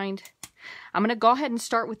kind. I'm going to go ahead and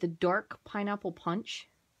start with the dark pineapple punch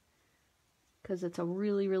because it's a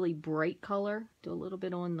really, really bright color. Do a little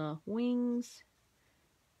bit on the wings.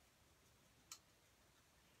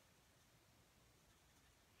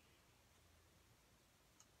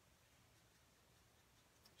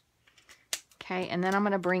 Okay, and then I'm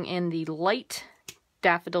going to bring in the light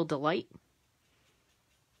Daffodil Delight.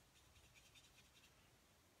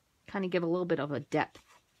 Kind of give a little bit of a depth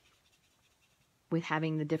with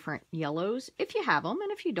having the different yellows, if you have them,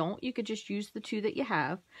 and if you don't, you could just use the two that you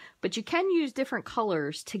have. But you can use different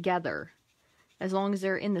colors together, as long as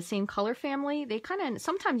they're in the same color family. They kind of,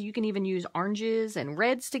 sometimes you can even use oranges and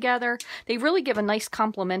reds together. They really give a nice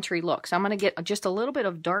complementary look. So I'm going to get just a little bit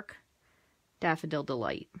of dark Daffodil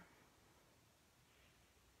Delight.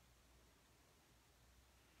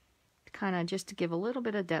 Kind of just to give a little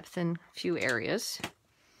bit of depth in a few areas.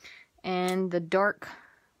 And the dark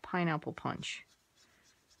pineapple punch.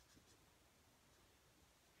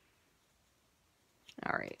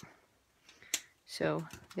 All right. So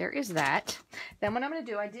there is that. Then what I'm going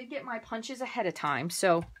to do, I did get my punches ahead of time.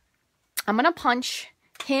 So I'm going to punch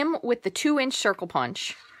him with the 2-inch circle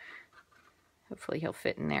punch. Hopefully he'll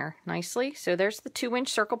fit in there nicely. So there's the 2-inch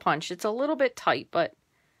circle punch. It's a little bit tight, but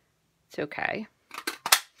it's okay.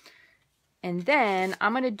 And then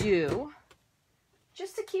I'm going to do,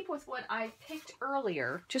 just to keep with what I picked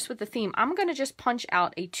earlier, just with the theme, I'm going to just punch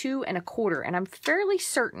out a 2 1/4. And I'm fairly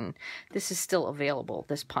certain this is still available,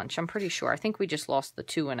 this punch. I'm pretty sure. I think we just lost the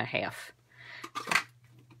 2 1/2. So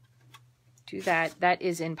do that. That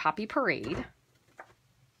is in Poppy Parade.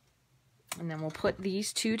 And then we'll put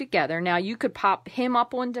these two together. Now you could pop him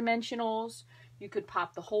up on dimensionals. You could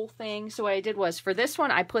pop the whole thing. So what I did was, for this one,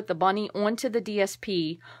 I put the bunny onto the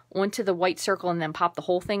DSP, onto the white circle, and then pop the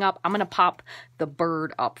whole thing up. I'm going to pop the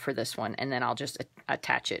bird up for this one, and then I'll just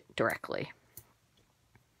attach it directly.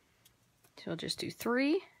 So I'll just do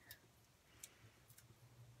 3.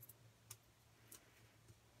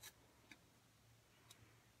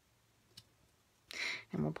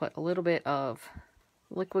 And we'll put a little bit of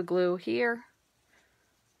liquid glue here.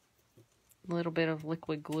 A little bit of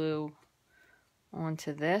liquid glue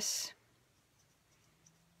onto this.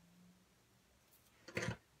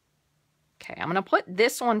 Okay, I'm going to put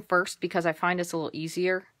this on first because I find it's a little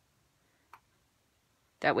easier.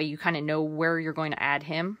 That way you kind of know where you're going to add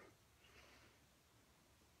him.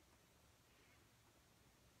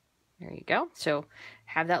 There you go. So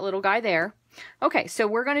have that little guy there. Okay, so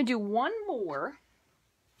we're going to do one more.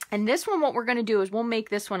 And this one, what we're going to do is we'll make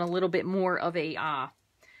this one a little bit more of a,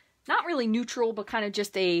 not really neutral, but kind of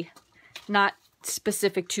just a not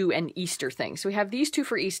specific to an Easter thing. So we have these two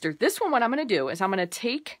for Easter. This one, what I'm going to do is I'm going to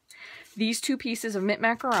take these 2 pieces of mint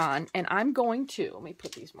macaron and I'm going to, let me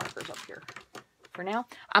put these markers up here for now.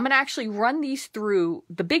 I'm going to actually run these through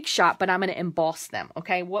the Big Shot, but I'm going to emboss them.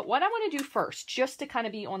 Okay. What I want to do first, just to kind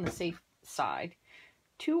of be on the safe side,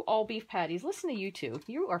 2 all beef patties. Listen to you two.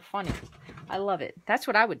 You are funny. I love it. That's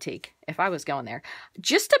what I would take if I was going there.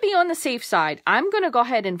 Just to be on the safe side, I'm going to go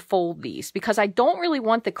ahead and fold these because I don't really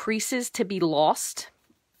want the creases to be lost.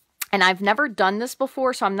 And I've never done this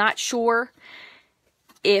before, so I'm not sure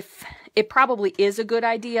if it probably is a good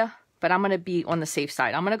idea, but I'm going to be on the safe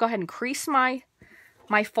side. I'm going to go ahead and crease my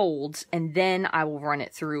folds, and then I will run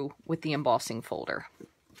it through with the embossing folder.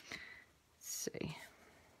 Let's see.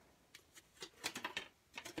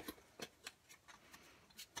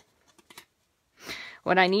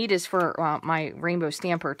 What I need is for my rainbow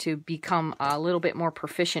stamper to become a little bit more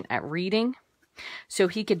proficient at reading. So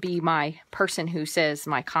he could be my person who says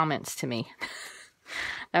my comments to me.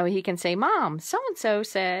 That way he can say, Mom, so-and-so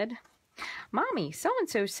said. Mommy,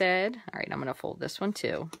 so-and-so said. All right, I'm going to fold this one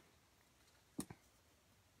too.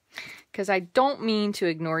 Because I don't mean to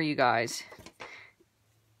ignore you guys.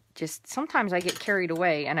 Just sometimes I get carried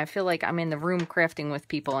away and I feel like I'm in the room crafting with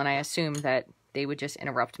people and I assume that they would just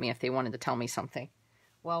interrupt me if they wanted to tell me something.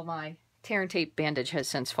 Well, my tear and tape bandage has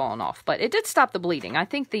since fallen off, but it did stop the bleeding. I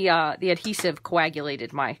think the adhesive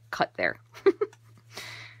coagulated my cut there.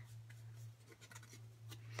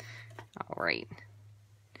 All right.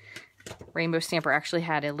 Rainbow Stamper actually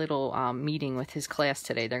had a little meeting with his class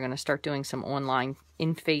today. They're going to start doing some online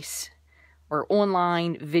in-face or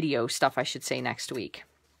online video stuff, I should say, next week.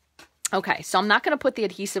 Okay, so I'm not going to put the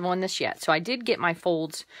adhesive on this yet. So I did get my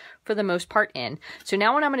folds for the most part in. So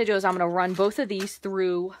now what I'm going to do is I'm going to run both of these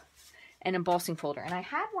through an embossing folder. And I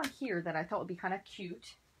had one here that I thought would be kind of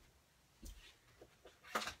cute,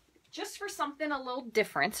 just for something a little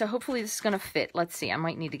different. So hopefully this is going to fit. Let's see, I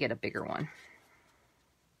might need to get a bigger one.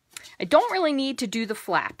 I don't really need to do the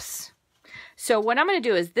flaps. So what I'm going to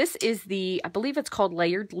do is, this is the, I believe it's called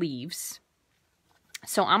Layered Leaves.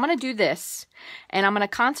 So I'm going to do this, and I'm going to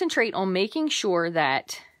concentrate on making sure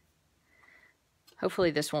that, hopefully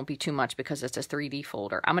this won't be too much because it's a 3D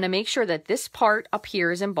folder. I'm going to make sure that this part up here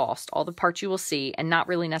is embossed, all the parts you will see, and not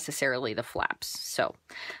really necessarily the flaps. So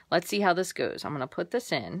let's see how this goes. I'm going to put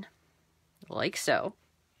this in like so.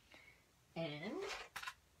 And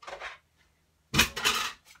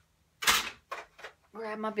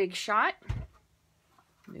grab my big shot.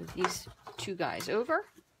 Move these two guys over.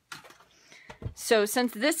 So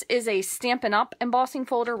since this is a Stampin' Up! Embossing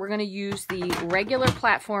folder, we're going to use the regular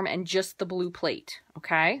platform and just the blue plate,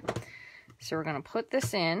 okay? So we're going to put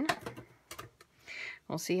this in.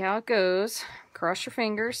 We'll see how it goes. Cross your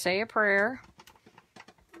fingers, say a prayer.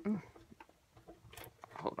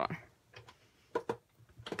 Hold on.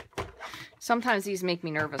 Sometimes these make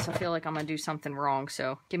me nervous. I feel like I'm going to do something wrong,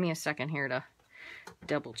 so give me a second here to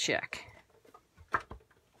double check.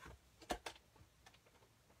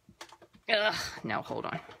 Ugh, no, hold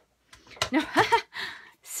on. No,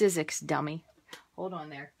 Sizzix, dummy. Hold on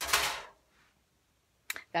there.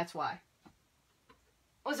 That's why.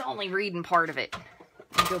 I was only reading part of it.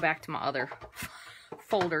 I'll go back to my other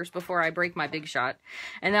folders before I break my big shot.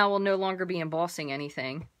 And now we'll no longer be embossing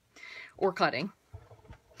anything or cutting.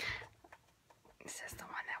 Is this the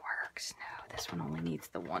one that works? No, this one only needs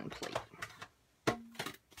the one plate.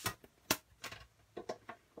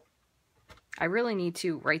 I really need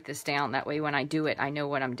to write this down. That way when I do it, I know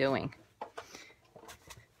what I'm doing.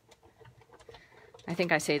 I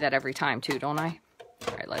think I say that every time too, don't I?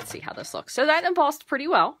 All right, let's see how this looks. So that embossed pretty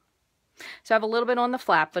well. So I have a little bit on the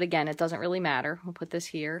flap, but again, it doesn't really matter. We'll put this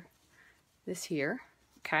here, this here.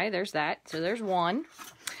 Okay, there's that. So there's one.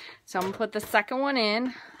 So I'm gonna put the second one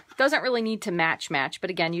in. Doesn't really need to match,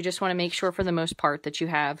 but again, you just wanna make sure for the most part that you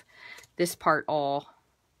have this part all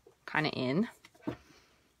kind of in.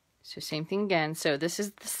 So same thing again. So this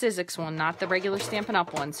is the Sizzix one, not the regular Stampin'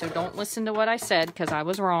 Up! One. So don't listen to what I said because I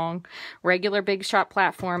was wrong. Regular Big Shot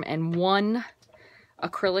platform and one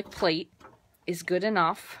acrylic plate is good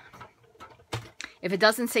enough. If it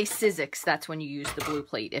doesn't say Sizzix, that's when you use the blue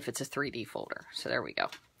plate if it's a 3D folder. So there we go.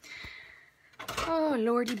 Oh,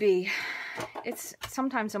 Lordy B. It's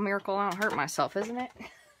sometimes a miracle I don't hurt myself, isn't it?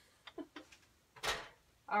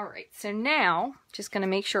 All right, so now just going to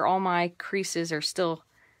make sure all my creases are still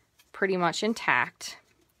pretty much intact.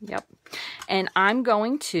 Yep. And I'm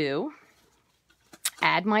going to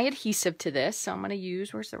add my adhesive to this. So I'm going to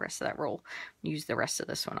use, where's the rest of that roll? Use the rest of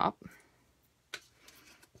this one up.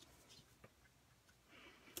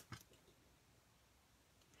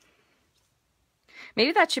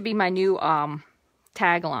 Maybe that should be my new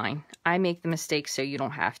tagline. I make the mistakes so you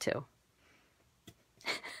don't have to.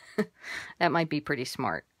 That might be pretty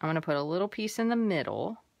smart. I'm going to put a little piece in the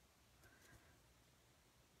middle.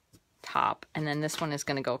 Top, and then this one is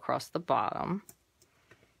going to go across the bottom.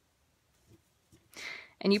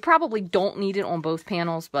 And you probably don't need it on both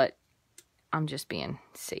panels, but I'm just being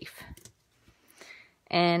safe.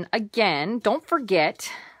 And again, don't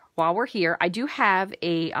forget, while we're here, I do have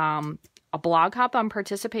a blog hop I'm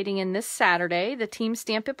participating in this Saturday, the Team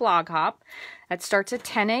Stamp It blog hop. That starts at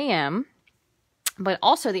 10 a.m. But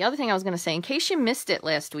also, the other thing I was going to say, in case you missed it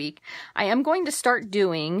last week, I am going to start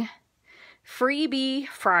doing Freebie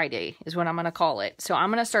Friday is what I'm going to call it. So I'm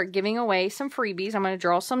going to start giving away some freebies. I'm going to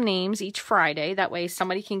draw some names each Friday. That way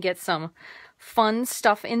somebody can get some fun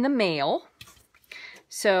stuff in the mail.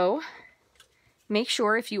 So make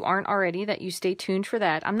sure, if you aren't already, that you stay tuned for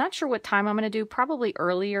that. I'm not sure what time I'm going to do. Probably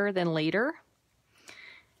earlier than later.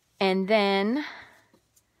 And then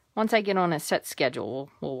once I get on a set schedule,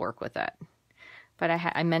 we'll work with that. But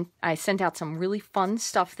I sent out some really fun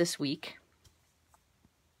stuff this week.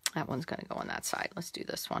 That one's going to go on that side. Let's do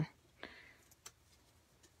this one.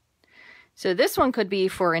 So this one could be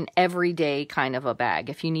for an everyday kind of a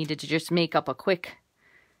bag. If you needed to just make up a quick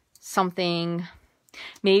something.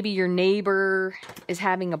 Maybe your neighbor is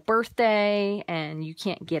having a birthday and you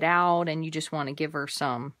can't get out and you just want to give her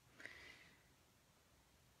some,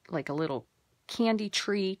 like a little candy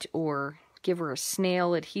treat or give her a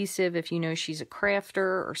snail adhesive if you know she's a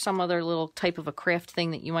crafter, or some other little type of a craft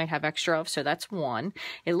thing that you might have extra of. So that's one.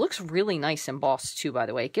 It looks really nice embossed too, by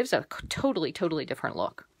the way. It gives a totally different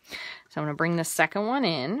look. So I'm going to bring the second one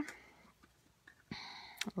in,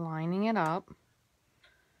 lining it up.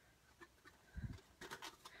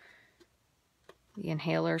 The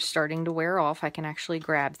inhaler's starting to wear off. I can actually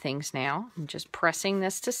grab things now. I'm just pressing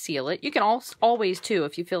this to seal it. You can always, too,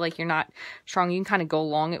 if you feel like you're not strong, you can kind of go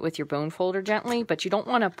along it with your bone folder gently, but you don't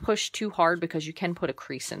want to push too hard because you can put a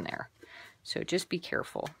crease in there. So just be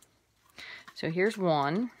careful. So here's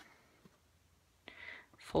one.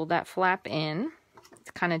 Fold that flap in.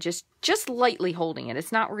 It's kind of just lightly holding it.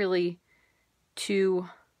 It's not really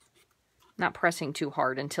not pressing too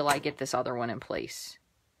hard until I get this other one in place.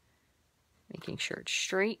 Making sure it's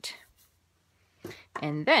straight.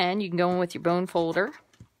 And then you can go in with your bone folder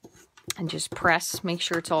and just press, make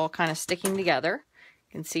sure it's all kind of sticking together.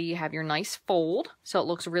 You can see you have your nice fold, so it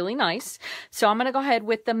looks really nice. So I'm going to go ahead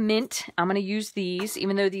with the mint. I'm going to use these,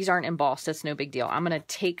 even though these aren't embossed, that's no big deal. I'm going to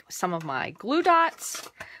take some of my glue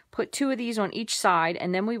dots, put 2 of these on each side,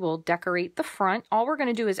 and then we will decorate the front. All we're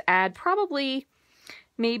going to do is add probably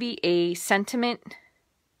maybe a sentiment.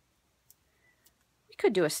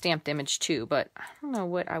 Could do a stamped image too, but I don't know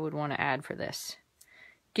what I would want to add for this.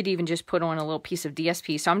 Could even just put on a little piece of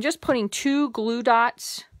DSP. So I'm just putting 2 glue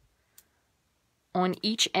dots on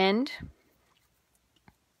each end,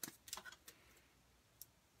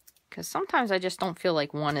 because sometimes I just don't feel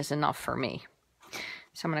like one is enough for me.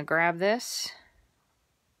 So I'm going to grab this,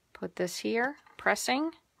 put this here, pressing.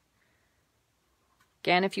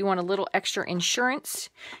 Again, if you want a little extra insurance,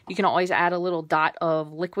 you can always add a little dot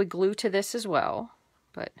of liquid glue to this as well.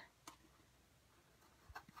 But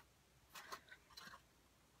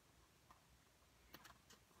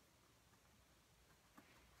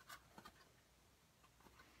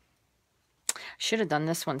should have done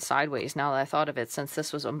this one sideways now that I thought of it, since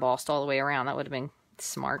this was embossed all the way around. That would have been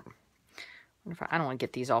smart. I don't want to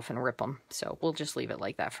get these off and rip them, so we'll just leave it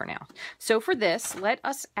like that for now. So for this, let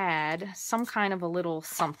us add some kind of a little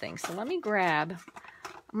something. So let me grab,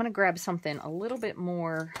 I'm going to grab something a little bit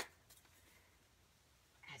more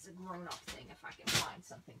as a grown-up thing, if I can find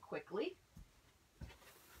something quickly.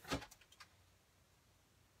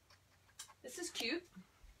 This is cute.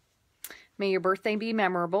 May your birthday be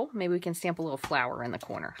memorable. Maybe we can stamp a little flower in the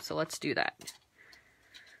corner. So let's do that.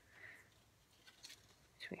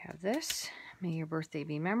 So we have this. May your birthday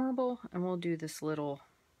be memorable. And we'll do this little,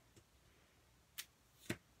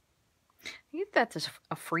 I think that's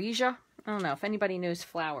a freesia. I don't know. If anybody knows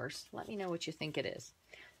flowers, let me know what you think it is.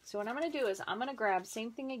 So what I'm going to do is I'm going to grab,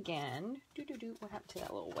 same thing again. What happened to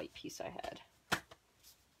that little white piece I had?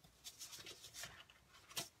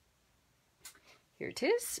 Here it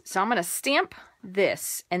is. So I'm going to stamp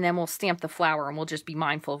this, and then we'll stamp the flower, and we'll just be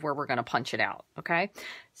mindful of where we're going to punch it out. Okay?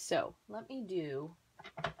 So let me do...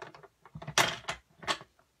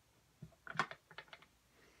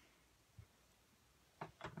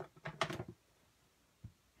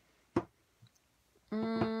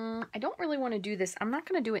 I don't really want to do this. I'm not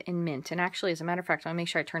going to do it in mint. And actually, as a matter of fact, I'll make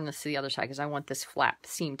sure I turn this to the other side because I want this flap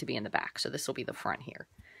seam to be in the back. So this will be the front here.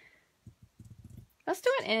 Let's do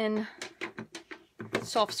it in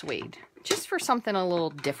soft suede, just for something a little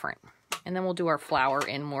different. And then we'll do our flower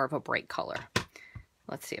in more of a bright color.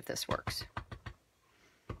 Let's see if this works.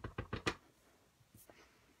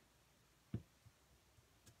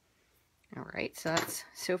 All right, so that's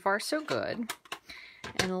so far so good.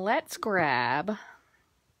 And let's grab,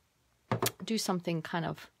 do something kind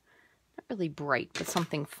of, not really bright, but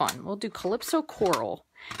something fun. We'll do Calypso Coral.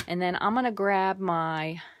 And then I'm going to grab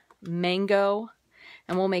my mango,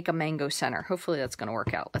 and we'll make a mango center. Hopefully that's going to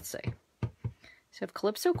work out. Let's see. So I have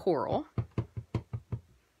Calypso Coral.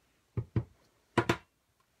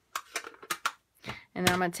 And then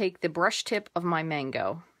I'm going to take the brush tip of my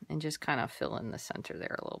mango and just kind of fill in the center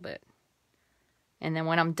there a little bit. And then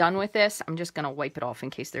when I'm done with this, I'm just going to wipe it off in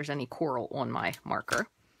case there's any coral on my marker.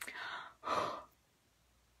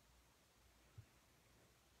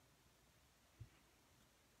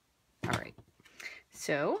 All right.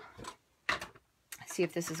 So, see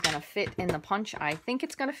if this is going to fit in the punch. I think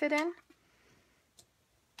it's going to fit in.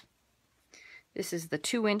 This is the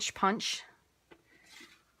 2-inch punch.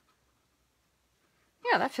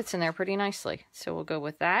 Yeah, that fits in there pretty nicely. So we'll go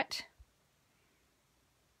with that.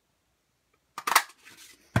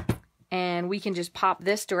 And we can just pop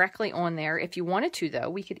this directly on there. If you wanted to, though,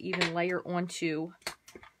 we could even layer onto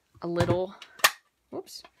a little,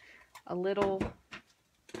 whoops, a little,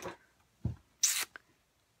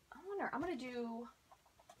 I'm going to do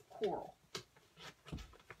coral. See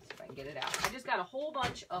if I can get it out. I just got a whole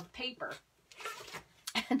bunch of paper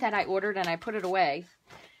that I ordered, and I put it away.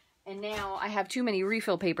 And now I have too many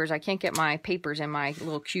refill papers. I can't get my papers in my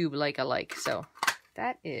little cube like I like. So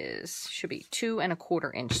that should be 2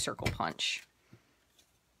 1/4 inch circle punch.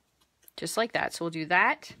 Just like that. So we'll do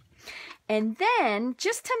that. And then,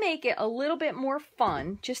 just to make it a little bit more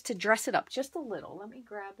fun, just to dress it up just a little, let me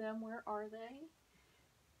grab them. Where are they?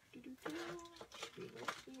 Should be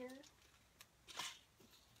right here.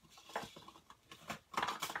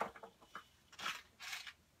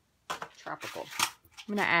 Tropical.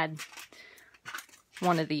 I'm going to add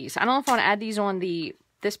one of these. I don't know if I want to add these on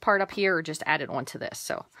this part up here or just add it onto this.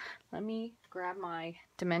 So let me grab my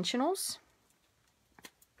dimensionals.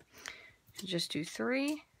 Just do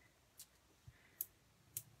 3.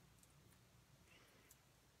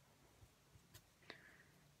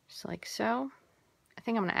 Just like so. I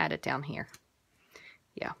think I'm going to add it down here.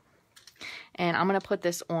 Yeah. And I'm going to put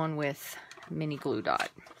this on with mini glue dot.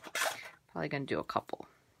 Probably going to do a couple.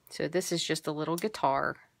 So this is just a little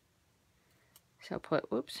guitar. So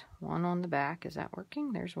put, whoops, 1 on the back. Is that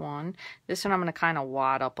working? There's 1. This one I'm going to kind of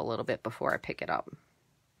wad up a little bit before I pick it up,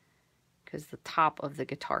 because the top of the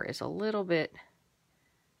guitar is a little bit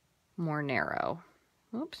more narrow.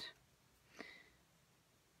 Oops.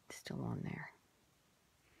 Still on there.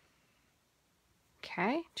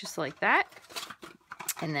 Okay, just like that.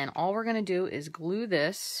 And then all we're going to do is glue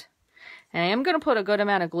this. And I am going to put a good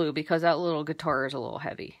amount of glue because that little guitar is a little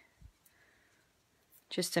heavy.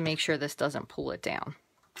 Just to make sure this doesn't pull it down.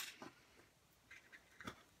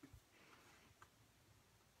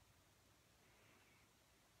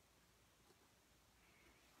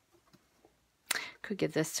 Could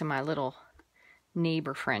give this to my little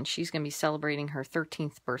neighbor friend. She's going to be celebrating her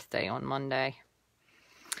 13th birthday on Monday.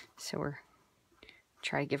 So we're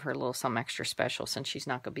try to give her a little something extra special since she's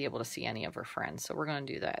not going to be able to see any of her friends. So we're going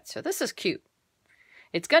to do that. So this is cute.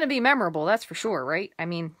 It's going to be memorable, that's for sure, right? I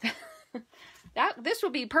mean, this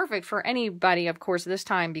would be perfect for anybody, of course, this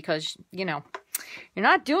time because, you know, you're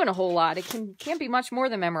not doing a whole lot. It can't be much more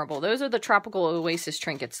than memorable. Those are the Tropical Oasis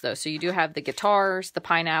trinkets, though. So you do have the guitars, the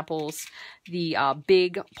pineapples, the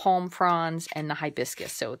big palm fronds, and the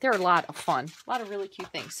hibiscus. So they're a lot of fun. A lot of really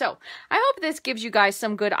cute things. So I hope this gives you guys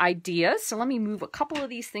some good ideas. So let me move a couple of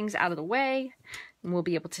these things out of the way, and we'll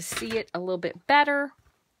be able to see it a little bit better.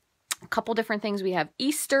 A couple different things. We have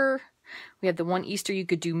Easter. We have the one Easter you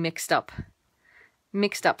could do mixed up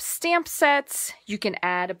stamp sets. You can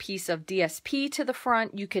add a piece of DSP to the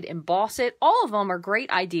front. You could emboss it. All of them are great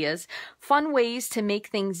ideas, fun ways to make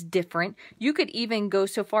things different. You could even go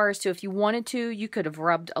so far as to, if you wanted to, you could have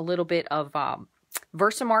rubbed a little bit of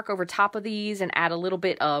Versamark over top of these and add a little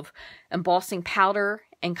bit of embossing powder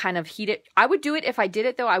and kind of heat it. I would do it, if I did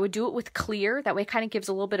it though, I would do it with clear. That way it kind of gives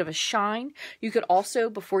a little bit of a shine. You could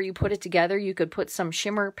also, before you put it together, you could put some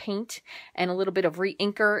shimmer paint and a little bit of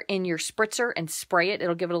re-inker in your spritzer and spray it.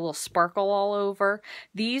 It'll give it a little sparkle all over.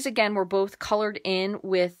 These, again, were both colored in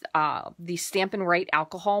with the Stampin' Right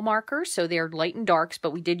alcohol markers. So they're light and darks,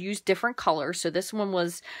 but we did use different colors. So this one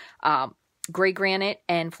was Gray Granite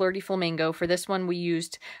and Flirty Flamingo. For this one, we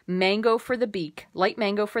used Mango for the beak, light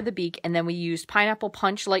mango for the beak, and then we used Pineapple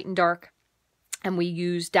Punch, light and dark, and we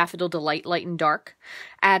used Daffodil Delight, light and dark.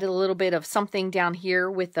 Added a little bit of something down here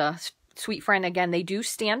with the Sweet Friend. Again, they do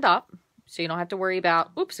stand up, so you don't have to worry about,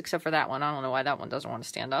 oops, except for that one. I don't know why that one doesn't want to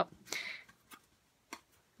stand up.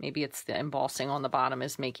 Maybe it's the embossing on the bottom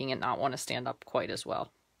is making it not want to stand up quite as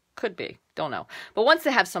well. Could be, don't know. But once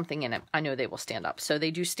they have something in it, I know they will stand up. So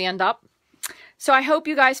they do stand up. So I hope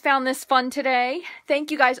you guys found this fun today. Thank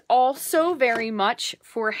you guys all so very much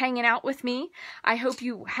for hanging out with me. I hope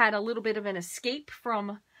you had a little bit of an escape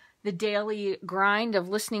from the daily grind of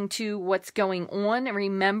listening to what's going on. And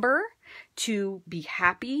remember to be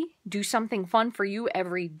happy. Do something fun for you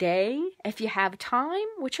every day. If you have time,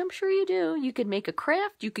 which I'm sure you do, you could make a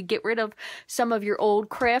craft. You could get rid of some of your old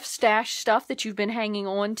craft stash stuff that you've been hanging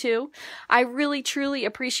on to. I really, truly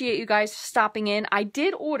appreciate you guys stopping in. I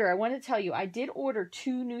want to tell you, I did order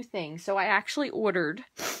 2 new things. So I actually ordered,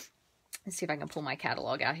 let's see if I can pull my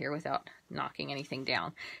catalog out here without knocking anything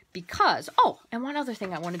down. Because, oh, and one other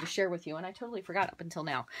thing I wanted to share with you, and I totally forgot up until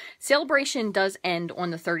now. Celebration does end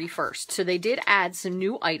on the 31st. So they did add some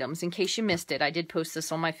new items. In case you missed it, I did post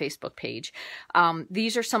this on my Facebook page.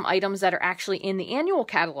 These are some items that are actually in the annual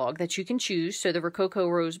catalog that you can choose. So the Rococo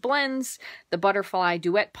Rose Blends, the Butterfly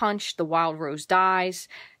Duet Punch, the Wild Rose Dies,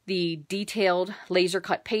 the detailed laser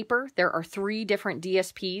cut paper. There are 3 different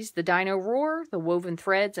DSPs, the Dino Roar, the Woven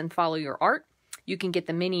Threads, and Follow Your Art. You can get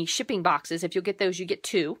the mini shipping boxes. If you'll get those, you get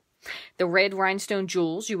 2. The red rhinestone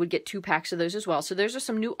jewels, you would get 2 packs of those as well. So those are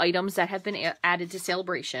some new items that have been added to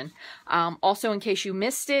Celebration. Also, in case you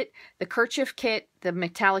missed it, the kerchief kit, the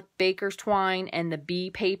metallic baker's twine, and the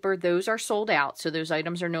bee paper, those are sold out. So those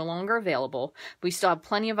items are no longer available. We still have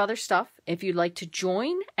plenty of other stuff. If you'd like to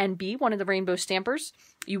join and be one of the rainbow stampers,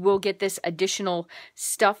 you will get this additional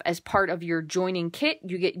stuff as part of your joining kit.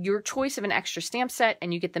 You get your choice of an extra stamp set,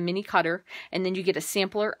 and you get the mini cutter, and then you get a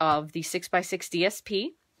sampler of the 6x6 DSP.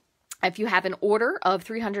 If you have an order of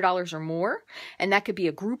 $300 or more, and that could be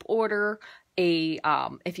a group order,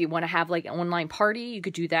 if you want to have like an online party, you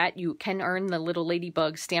could do that. You can earn the little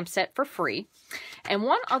ladybug stamp set for free. And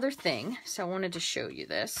one other thing, so I wanted to show you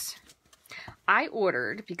this. I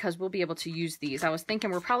ordered, because we'll be able to use these, I was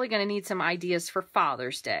thinking we're probably going to need some ideas for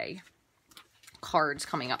Father's Day cards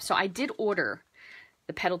coming up. So I did order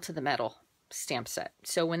the Pedal to the Metal stamp set.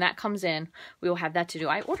 So when that comes in, we will have that to do.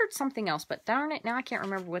 I ordered something else, but darn it, now I can't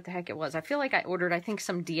remember what the heck it was. I feel like I ordered, I think,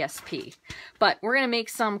 some DSP. But we're going to make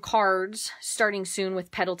some cards starting soon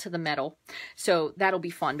with Pedal to the Metal. So that'll be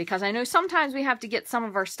fun, because I know sometimes we have to get some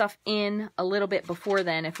of our stuff in a little bit before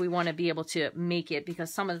then if we want to be able to make it,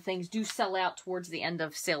 because some of the things do sell out towards the end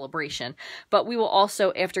of Celebration. But we will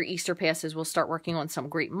also, after Easter passes, we'll start working on some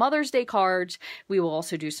great Mother's Day cards. We will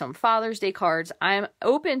also do some Father's Day cards. I'm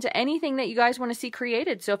open to anything that you guys want to see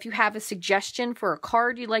created. So if you have a suggestion for a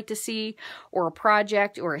card you'd like to see, or a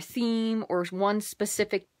project, or a theme, or one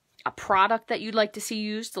specific product that you'd like to see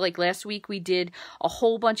used, like last week we did a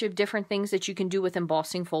whole bunch of different things that you can do with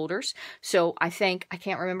embossing folders. So I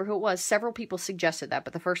can't remember who it was, several people suggested that,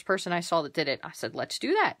 but the first person I saw that did it, I said, let's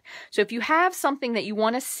do that. So if you have something that you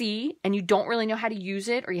want to see and you don't really know how to use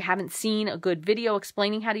it, or you haven't seen a good video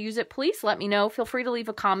explaining how to use it, please let me know. Feel free to leave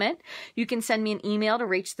a comment. You can send me an email to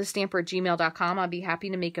rachthestamper@gmail.com. I'll be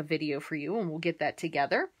happy to make a video for you, and we'll get that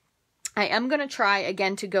together. I am going to try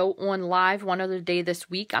again to go on live one other day this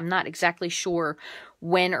week. I'm not exactly sure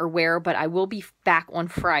when or where, but I will be back on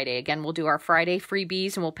Friday. Again, we'll do our Friday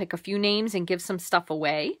freebies, and we'll pick a few names and give some stuff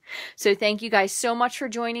away. So thank you guys so much for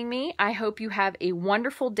joining me. I hope you have a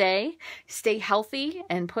wonderful day. Stay healthy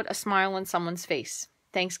and put a smile on someone's face.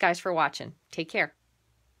 Thanks guys for watching. Take care.